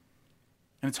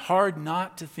 And it's hard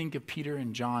not to think of Peter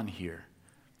and John here,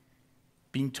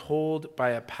 being told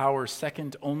by a power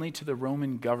second only to the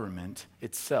Roman government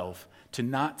itself to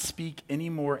not speak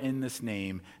anymore in this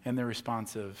name, and the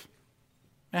response of,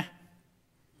 And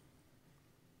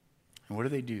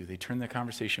what do? They turn the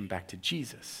conversation back to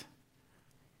Jesus.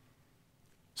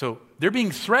 So they're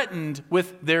being threatened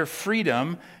with their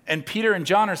freedom, and Peter and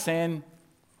John are saying,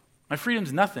 my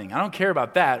freedom's nothing. I don't care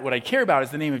about that. What I care about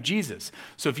is the name of Jesus.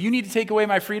 So if you need to take away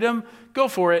my freedom, go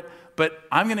for it. But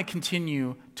I'm going to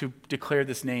continue to declare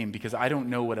this name because I don't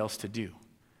know what else to do.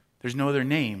 There's no other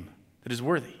name that is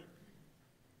worthy.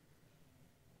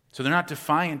 So they're not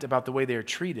defiant about the way they are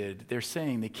treated. They're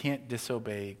saying they can't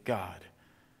disobey God,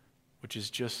 which is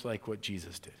just like what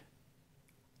Jesus did.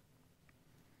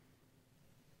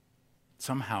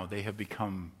 Somehow they have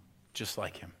become just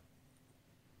like him.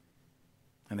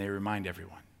 And they remind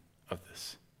everyone of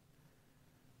this.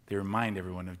 They remind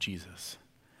everyone of Jesus.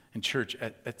 And church,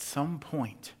 at some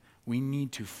point, we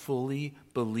need to fully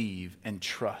believe and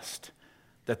trust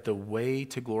that the way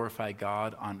to glorify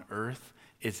God on earth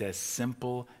is as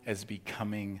simple as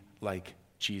becoming like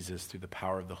Jesus through the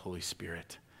power of the Holy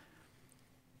Spirit.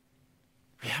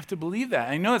 We have to believe that.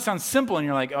 I know it sounds simple, and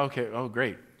you're like, okay, oh,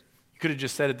 great. You could have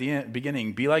just said at the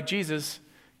beginning, be like Jesus,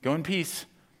 go in peace.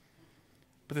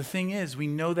 But the thing is, we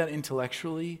know that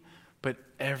intellectually, but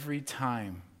every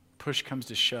time push comes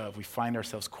to shove, we find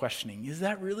ourselves questioning, is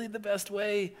that really the best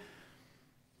way?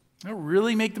 Does that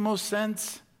really make the most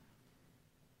sense?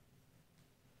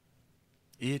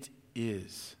 It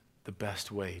is the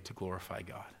best way to glorify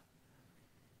God.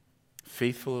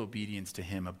 Faithful obedience to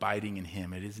him, abiding in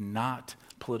him. It is not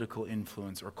political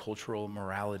influence or cultural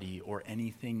morality or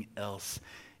anything else.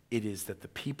 It is that the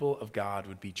people of God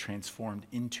would be transformed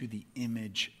into the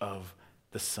image of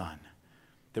the Son,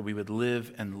 that we would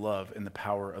live and love in the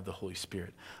power of the Holy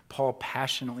Spirit. Paul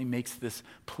passionately makes this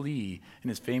plea in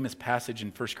his famous passage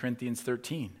in 1 Corinthians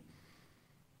 13,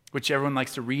 which everyone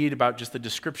likes to read about just the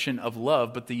description of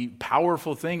love, but the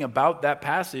powerful thing about that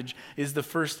passage is the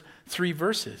first 3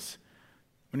 verses.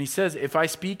 When he says, if I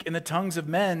speak in the tongues of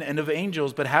men and of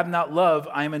angels, but have not love,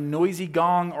 I am a noisy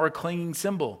gong or a clanging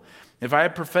cymbal. If I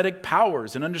have prophetic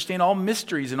powers and understand all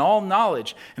mysteries and all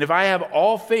knowledge, and if I have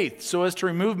all faith so as to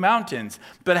remove mountains,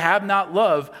 but have not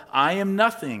love, I am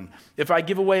nothing. If I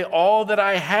give away all that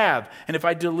I have, and if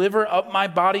I deliver up my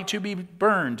body to be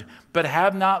burned, but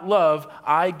have not love,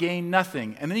 I gain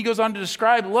nothing. And then he goes on to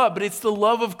describe love, but it's the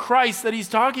love of Christ that he's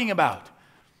talking about.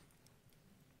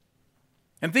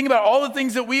 And think about all the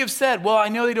things that we have said. Well, I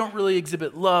know they don't really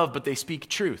exhibit love, but they speak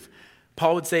truth.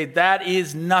 Paul would say that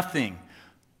is nothing.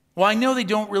 Well, I know they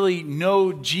don't really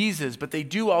know Jesus, but they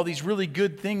do all these really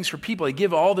good things for people. They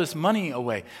give all this money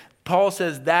away. Paul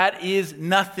says that is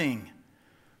nothing.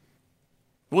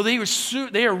 Well, they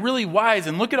are really wise,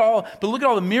 and look at all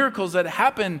the miracles that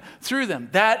happen through them.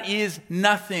 That is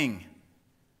nothing.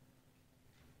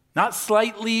 Not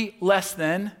slightly less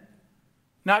than,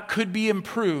 not could be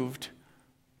improved,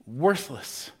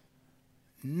 worthless.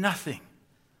 Nothing.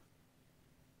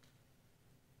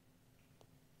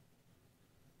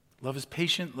 Love is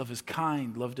patient, love is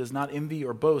kind, love does not envy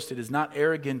or boast, it is not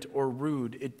arrogant or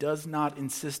rude, it does not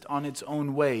insist on its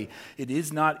own way, it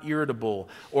is not irritable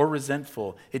or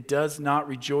resentful, it does not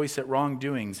rejoice at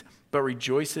wrongdoings, but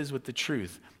rejoices with the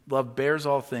truth. Love bears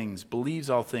all things,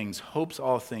 believes all things, hopes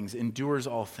all things, endures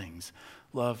all things.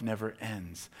 Love never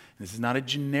ends. This is not a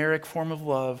generic form of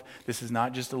love. This is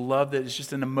not just a love that is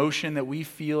just an emotion that we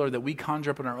feel or that we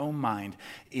conjure up in our own mind.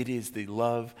 It is the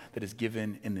love that is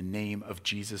given in the name of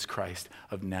Jesus Christ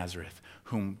of Nazareth,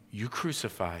 whom you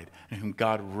crucified and whom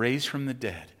God raised from the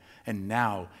dead and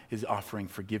now is offering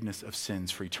forgiveness of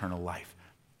sins for eternal life.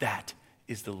 That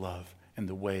is the love and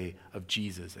the way of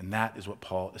Jesus, and that is what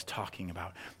Paul is talking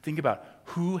about. Think about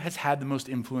who has had the most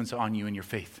influence on you in your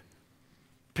faith.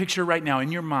 Picture right now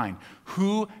in your mind,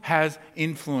 who has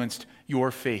influenced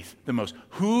your faith the most?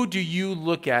 Who do you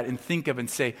look at and think of and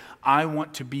say, I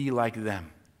want to be like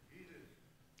them?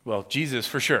 Well, Jesus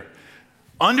for sure.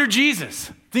 Under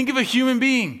Jesus, think of a human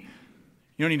being.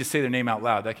 You don't need to say their name out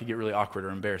loud. That could get really awkward or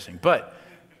embarrassing. But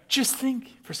just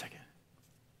think for a second.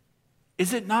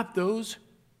 Is it not those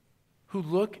who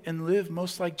look and live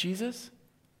most like Jesus?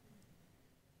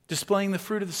 Displaying the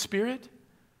fruit of the Spirit?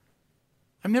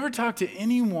 I've never talked to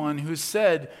anyone who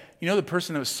said, the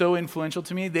person that was so influential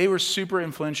to me, they were super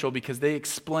influential because they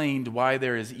explained why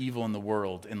there is evil in the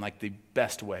world in like the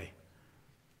best way.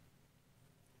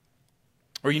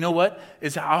 Or you know what?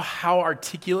 Is how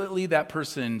articulately that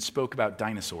person spoke about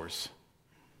dinosaurs.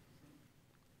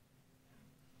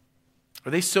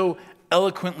 Or they so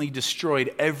eloquently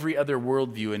destroyed every other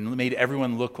worldview and made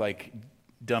everyone look like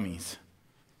dummies.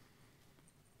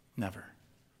 Never.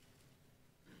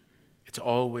 It's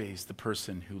always the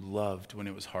person who loved when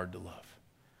it was hard to love,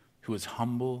 who was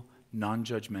humble,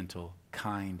 non-judgmental,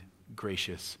 kind,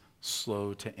 gracious,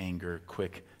 slow to anger,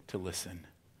 quick to listen.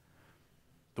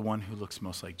 The one who looks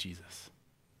most like Jesus.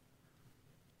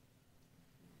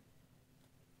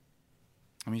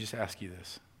 Let me just ask you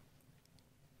this.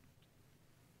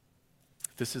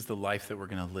 If this is the life that we're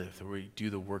going to live, that we do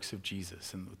the works of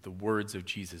Jesus and the words of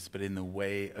Jesus, but in the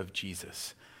way of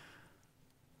Jesus,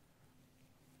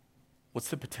 what's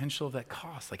the potential of that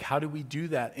cost? Like, how do we do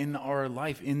that in our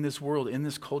life, in this world, in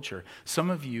this culture? Some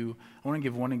of you, I want to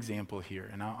give one example here,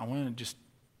 and I want to just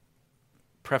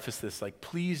preface this, like,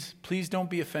 please don't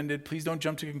be offended. Please don't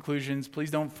jump to conclusions.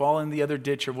 Please don't fall in the other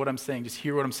ditch of what I'm saying. Just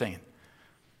hear what I'm saying.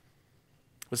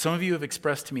 But some of you have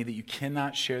expressed to me that you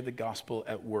cannot share the gospel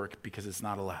at work because it's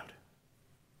not allowed.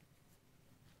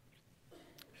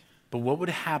 But what would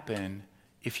happen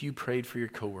if you prayed for your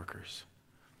coworkers?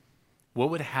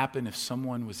 What would happen if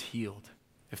someone was healed,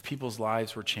 if people's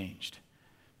lives were changed,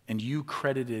 and you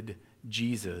credited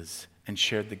Jesus and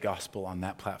shared the gospel on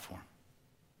that platform?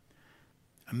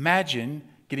 Imagine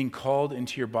getting called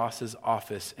into your boss's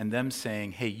office and them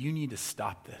saying, hey, you need to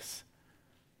stop this.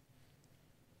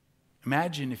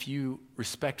 Imagine if you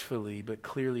respectfully but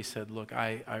clearly said, look,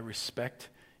 I respect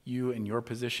you and your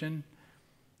position,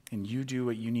 and you do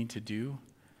what you need to do,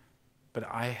 but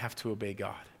I have to obey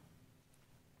God.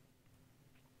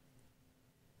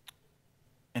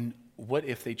 And what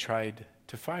if they tried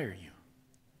to fire you?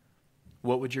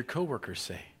 What would your coworkers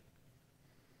say?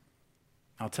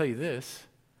 I'll tell you this.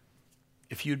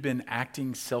 If you'd been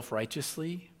acting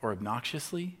self-righteously or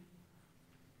obnoxiously,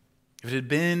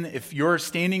 if your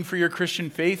standing for your Christian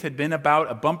faith had been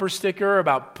about a bumper sticker,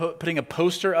 about putting a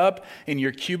poster up in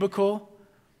your cubicle,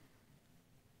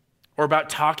 or about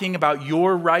talking about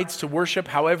your rights to worship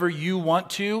however you want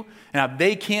to, and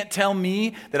they can't tell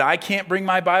me that I can't bring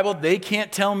my Bible, they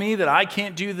can't tell me that I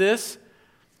can't do this,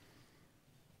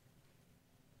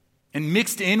 and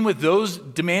mixed in with those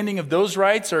demanding of those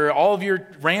rights are all of your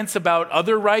rants about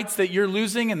other rights that you're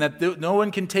losing and that no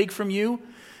one can take from you,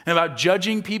 and about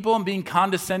judging people and being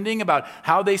condescending about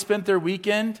how they spent their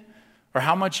weekend or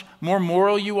how much more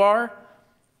moral you are.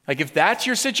 Like, if that's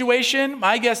your situation,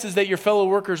 my guess is that your fellow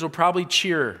workers will probably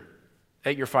cheer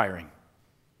at your firing.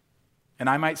 And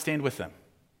I might stand with them.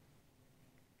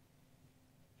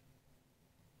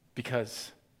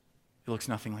 Because it looks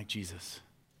nothing like Jesus.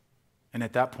 And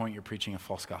at that point, you're preaching a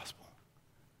false gospel.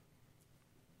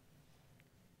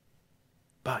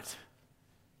 But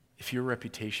if your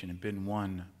reputation had been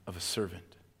one of a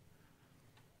servant,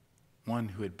 one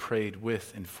who had prayed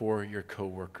with and for your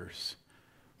coworkers,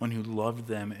 one who loved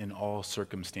them in all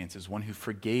circumstances, one who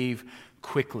forgave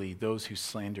quickly those who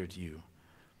slandered you,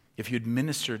 if you'd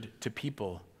ministered to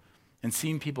people and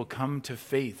seen people come to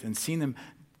faith and seen them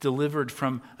delivered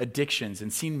from addictions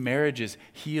and seen marriages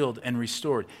healed and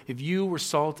restored, if you were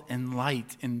salt and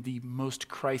light in the most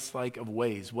Christ-like of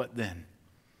ways, what then?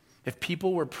 If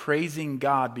people were praising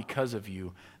God because of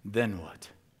you, then what?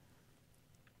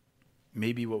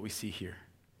 Maybe what we see here.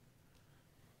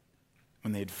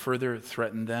 When they had further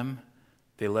threatened them,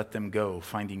 they let them go,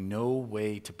 finding no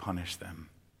way to punish them.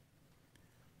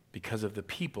 Because of the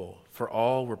people, for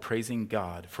all were praising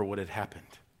God for what had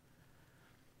happened.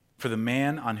 For the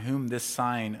man on whom this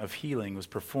sign of healing was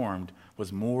performed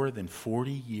was more than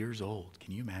 40 years old.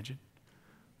 Can you imagine?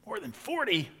 More than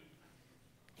 40.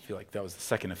 I feel like that was the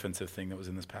second offensive thing that was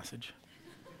in this passage.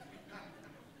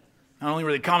 Not only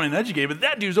were they common and educated, but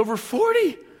that dude's over 40.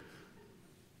 He's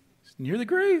near the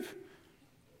grave.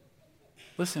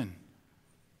 Listen,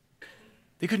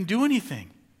 they couldn't do anything.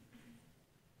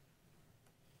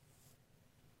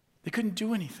 They couldn't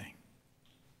do anything.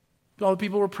 All the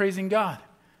people were praising God.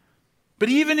 But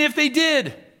even if they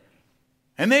did,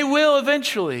 and they will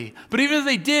eventually, but even if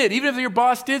they did, even if your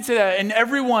boss did say that, and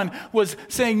everyone was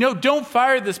saying, no, don't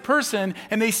fire this person,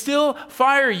 and they still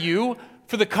fire you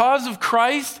for the cause of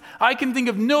Christ, I can think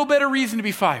of no better reason to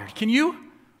be fired. Can you?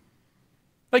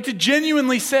 Like, to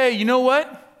genuinely say, you know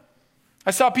what? I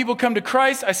saw people come to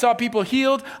Christ. I saw people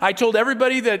healed. I told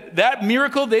everybody that that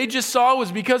miracle they just saw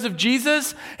was because of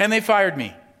Jesus, and they fired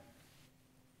me.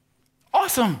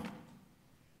 Awesome.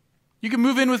 You can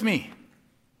move in with me.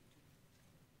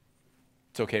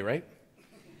 It's okay, right?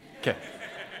 Okay.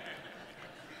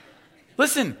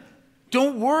 Listen,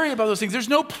 Don't worry about those things. There's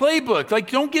no playbook. Like,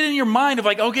 don't get in your mind of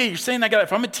like, okay, you're saying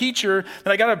if I'm a teacher,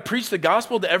 then I got to preach the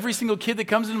gospel to every single kid that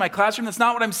comes into my classroom. That's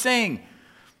not what I'm saying.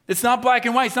 It's not black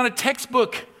and white. It's not a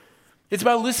textbook. It's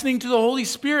about listening to the Holy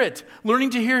Spirit,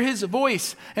 learning to hear his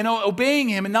voice and obeying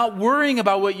him and not worrying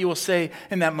about what you will say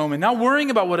in that moment, not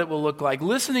worrying about what it will look like,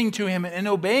 listening to him and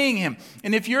obeying him.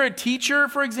 And if you're a teacher,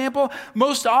 for example,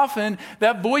 most often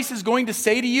that voice is going to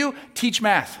say to you, teach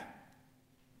math.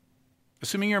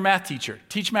 Assuming you're a math teacher,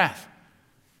 teach math.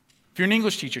 If you're an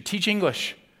English teacher, teach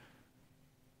English.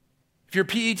 If you're a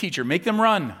PE teacher, make them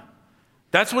run.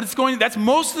 That's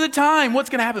most of the time what's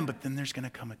going to happen. But then there's going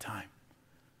to come a time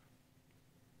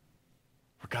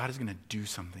where God is going to do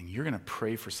something. You're going to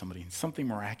pray for somebody and something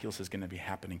miraculous is going to be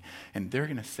happening. And they're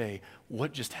going to say,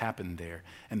 what just happened there?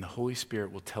 And the Holy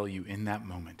Spirit will tell you in that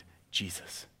moment,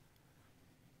 Jesus.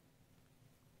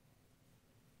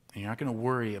 And you're not going to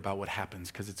worry about what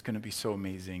happens because it's going to be so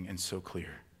amazing and so clear.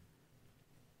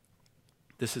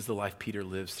 This is the life Peter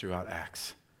lives throughout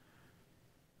Acts.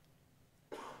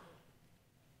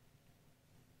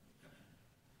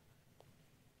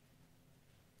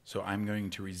 So I'm going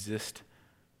to resist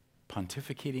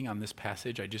pontificating on this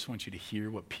passage. I just want you to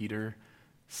hear what Peter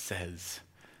says.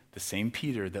 The same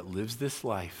Peter that lives this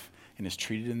life and is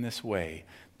treated in this way,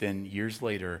 then years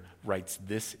later writes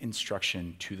this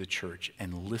instruction to the church,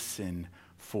 and listen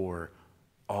for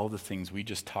all the things we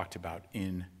just talked about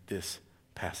in this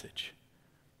passage.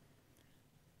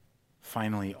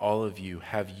 Finally, all of you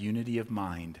have unity of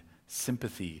mind,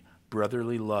 sympathy,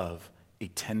 brotherly love, a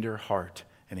tender heart,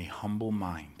 and a humble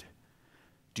mind.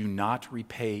 Do not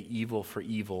repay evil for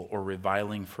evil or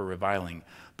reviling for reviling,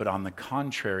 but on the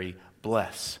contrary,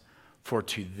 bless. For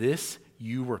to this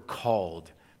you were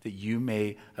called, that you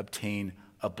may obtain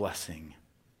a blessing.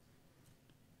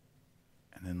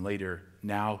 And then later,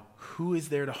 now who is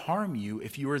there to harm you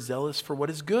if you are zealous for what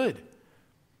is good?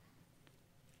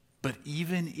 But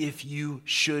even if you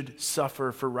should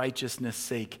suffer for righteousness'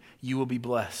 sake, you will be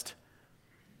blessed.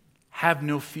 Have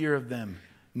no fear of them,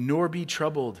 nor be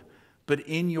troubled, but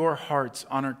in your hearts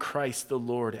honor Christ the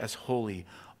Lord as holy,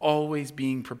 always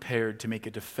being prepared to make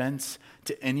a defense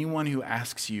to anyone who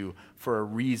asks you for a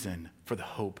reason for the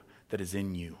hope that is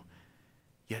in you.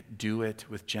 Yet do it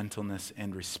with gentleness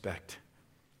and respect,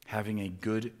 having a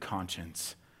good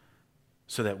conscience,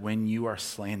 so that when you are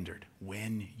slandered,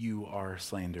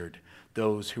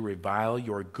 those who revile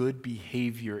your good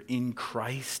behavior in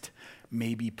Christ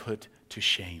may be put to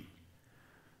shame.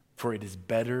 For it is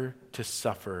better to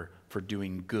suffer for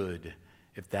doing good,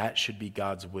 if that should be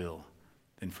God's will,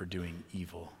 than for doing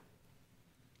evil.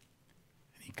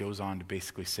 And he goes on to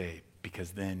basically say,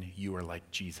 because then you are like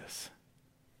Jesus.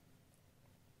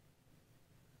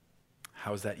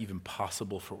 How is that even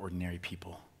possible for ordinary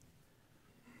people?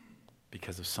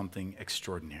 Because of something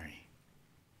extraordinary.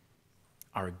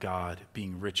 Our God,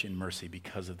 being rich in mercy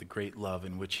because of the great love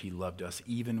in which he loved us,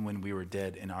 even when we were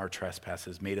dead in our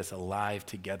trespasses, made us alive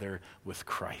together with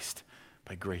Christ.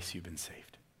 By grace you've been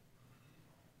saved.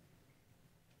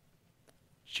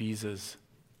 Jesus,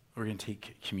 we're going to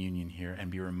take communion here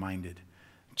and be reminded,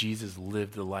 Jesus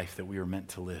lived the life that we were meant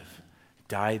to live,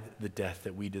 died the death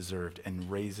that we deserved,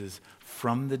 and raises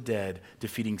from the dead,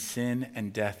 defeating sin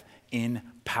and death in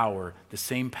power, the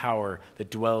same power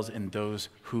that dwells in those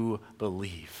who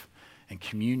believe. And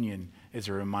communion is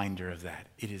a reminder of that.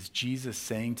 It is Jesus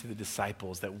saying to the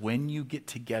disciples that when you get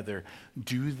together,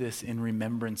 do this in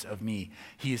remembrance of me.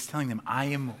 He is telling them, I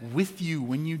am with you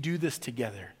when you do this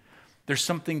together. There's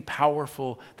something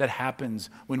powerful that happens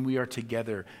when we are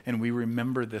together and we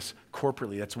remember this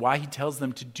corporately. That's why he tells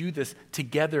them to do this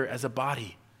together as a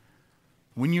body.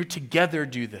 When you're together,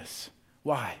 do this.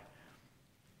 Why?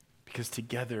 Because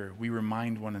together we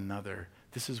remind one another,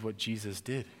 this is what Jesus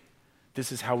did.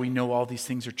 This is how we know all these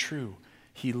things are true.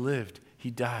 He lived,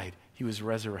 he died, he was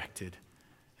resurrected.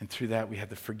 And through that we have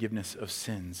the forgiveness of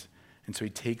sins. And so he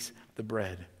takes the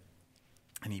bread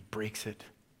and he breaks it.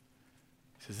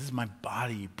 He says, this is my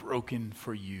body broken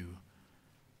for you.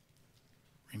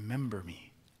 Remember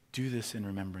me. Do this in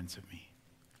remembrance of me.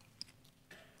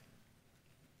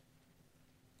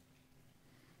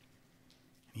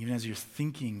 And even as you're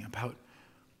thinking about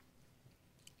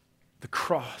the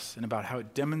cross and about how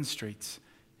it demonstrates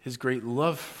his great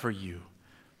love for you,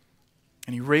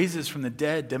 and he raises from the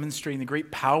dead, demonstrating the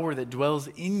great power that dwells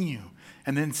in you,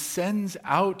 and then sends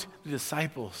out the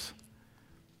disciples.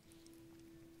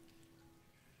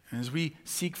 And as we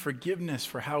seek forgiveness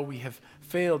for how we have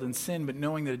failed and sinned, but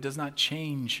knowing that it does not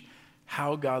change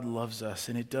how God loves us,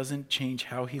 and it doesn't change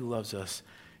how he loves us,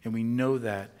 and we know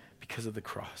that because of the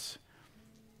cross.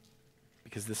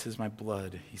 Because this is my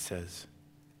blood, he says,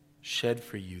 shed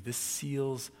for you. This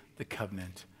seals the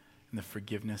covenant and the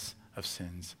forgiveness of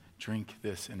sins. Drink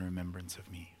this in remembrance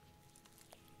of me.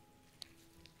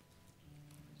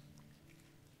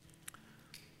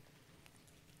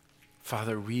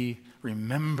 Father, we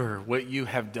remember what you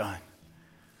have done.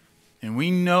 And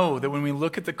we know that when we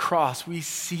look at the cross, we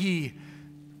see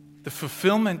the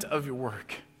fulfillment of your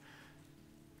work.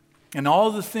 And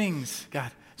all the things,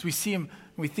 God, as we see him,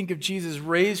 we think of Jesus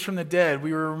raised from the dead,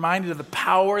 we were reminded of the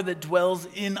power that dwells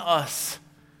in us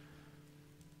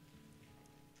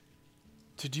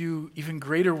to do even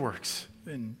greater works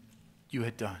than you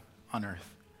had done on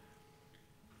earth.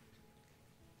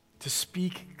 To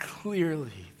speak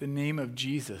clearly the name of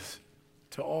Jesus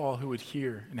to all who would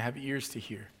hear and have ears to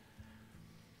hear.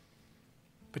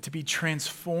 But to be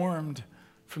transformed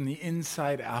from the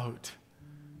inside out.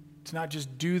 To not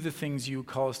just do the things you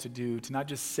call us to do, to not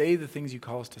just say the things you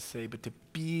call us to say, but to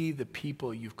be the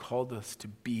people you've called us to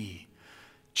be.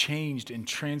 Changed and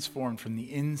transformed from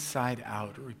the inside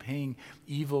out, repaying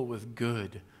evil with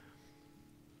good.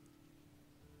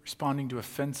 Responding to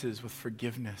offenses with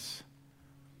forgiveness.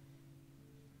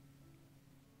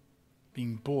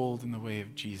 Being bold in the way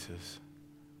of Jesus.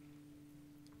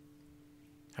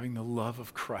 Having the love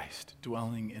of Christ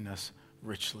dwelling in us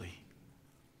richly.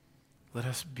 Let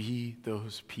us be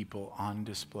those people on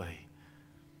display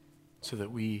so that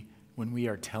when we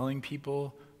are telling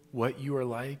people what you are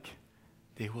like,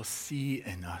 they will see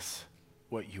in us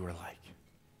what you are like.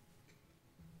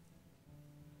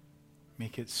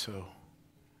 Make it so.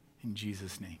 In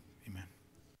Jesus' name, amen.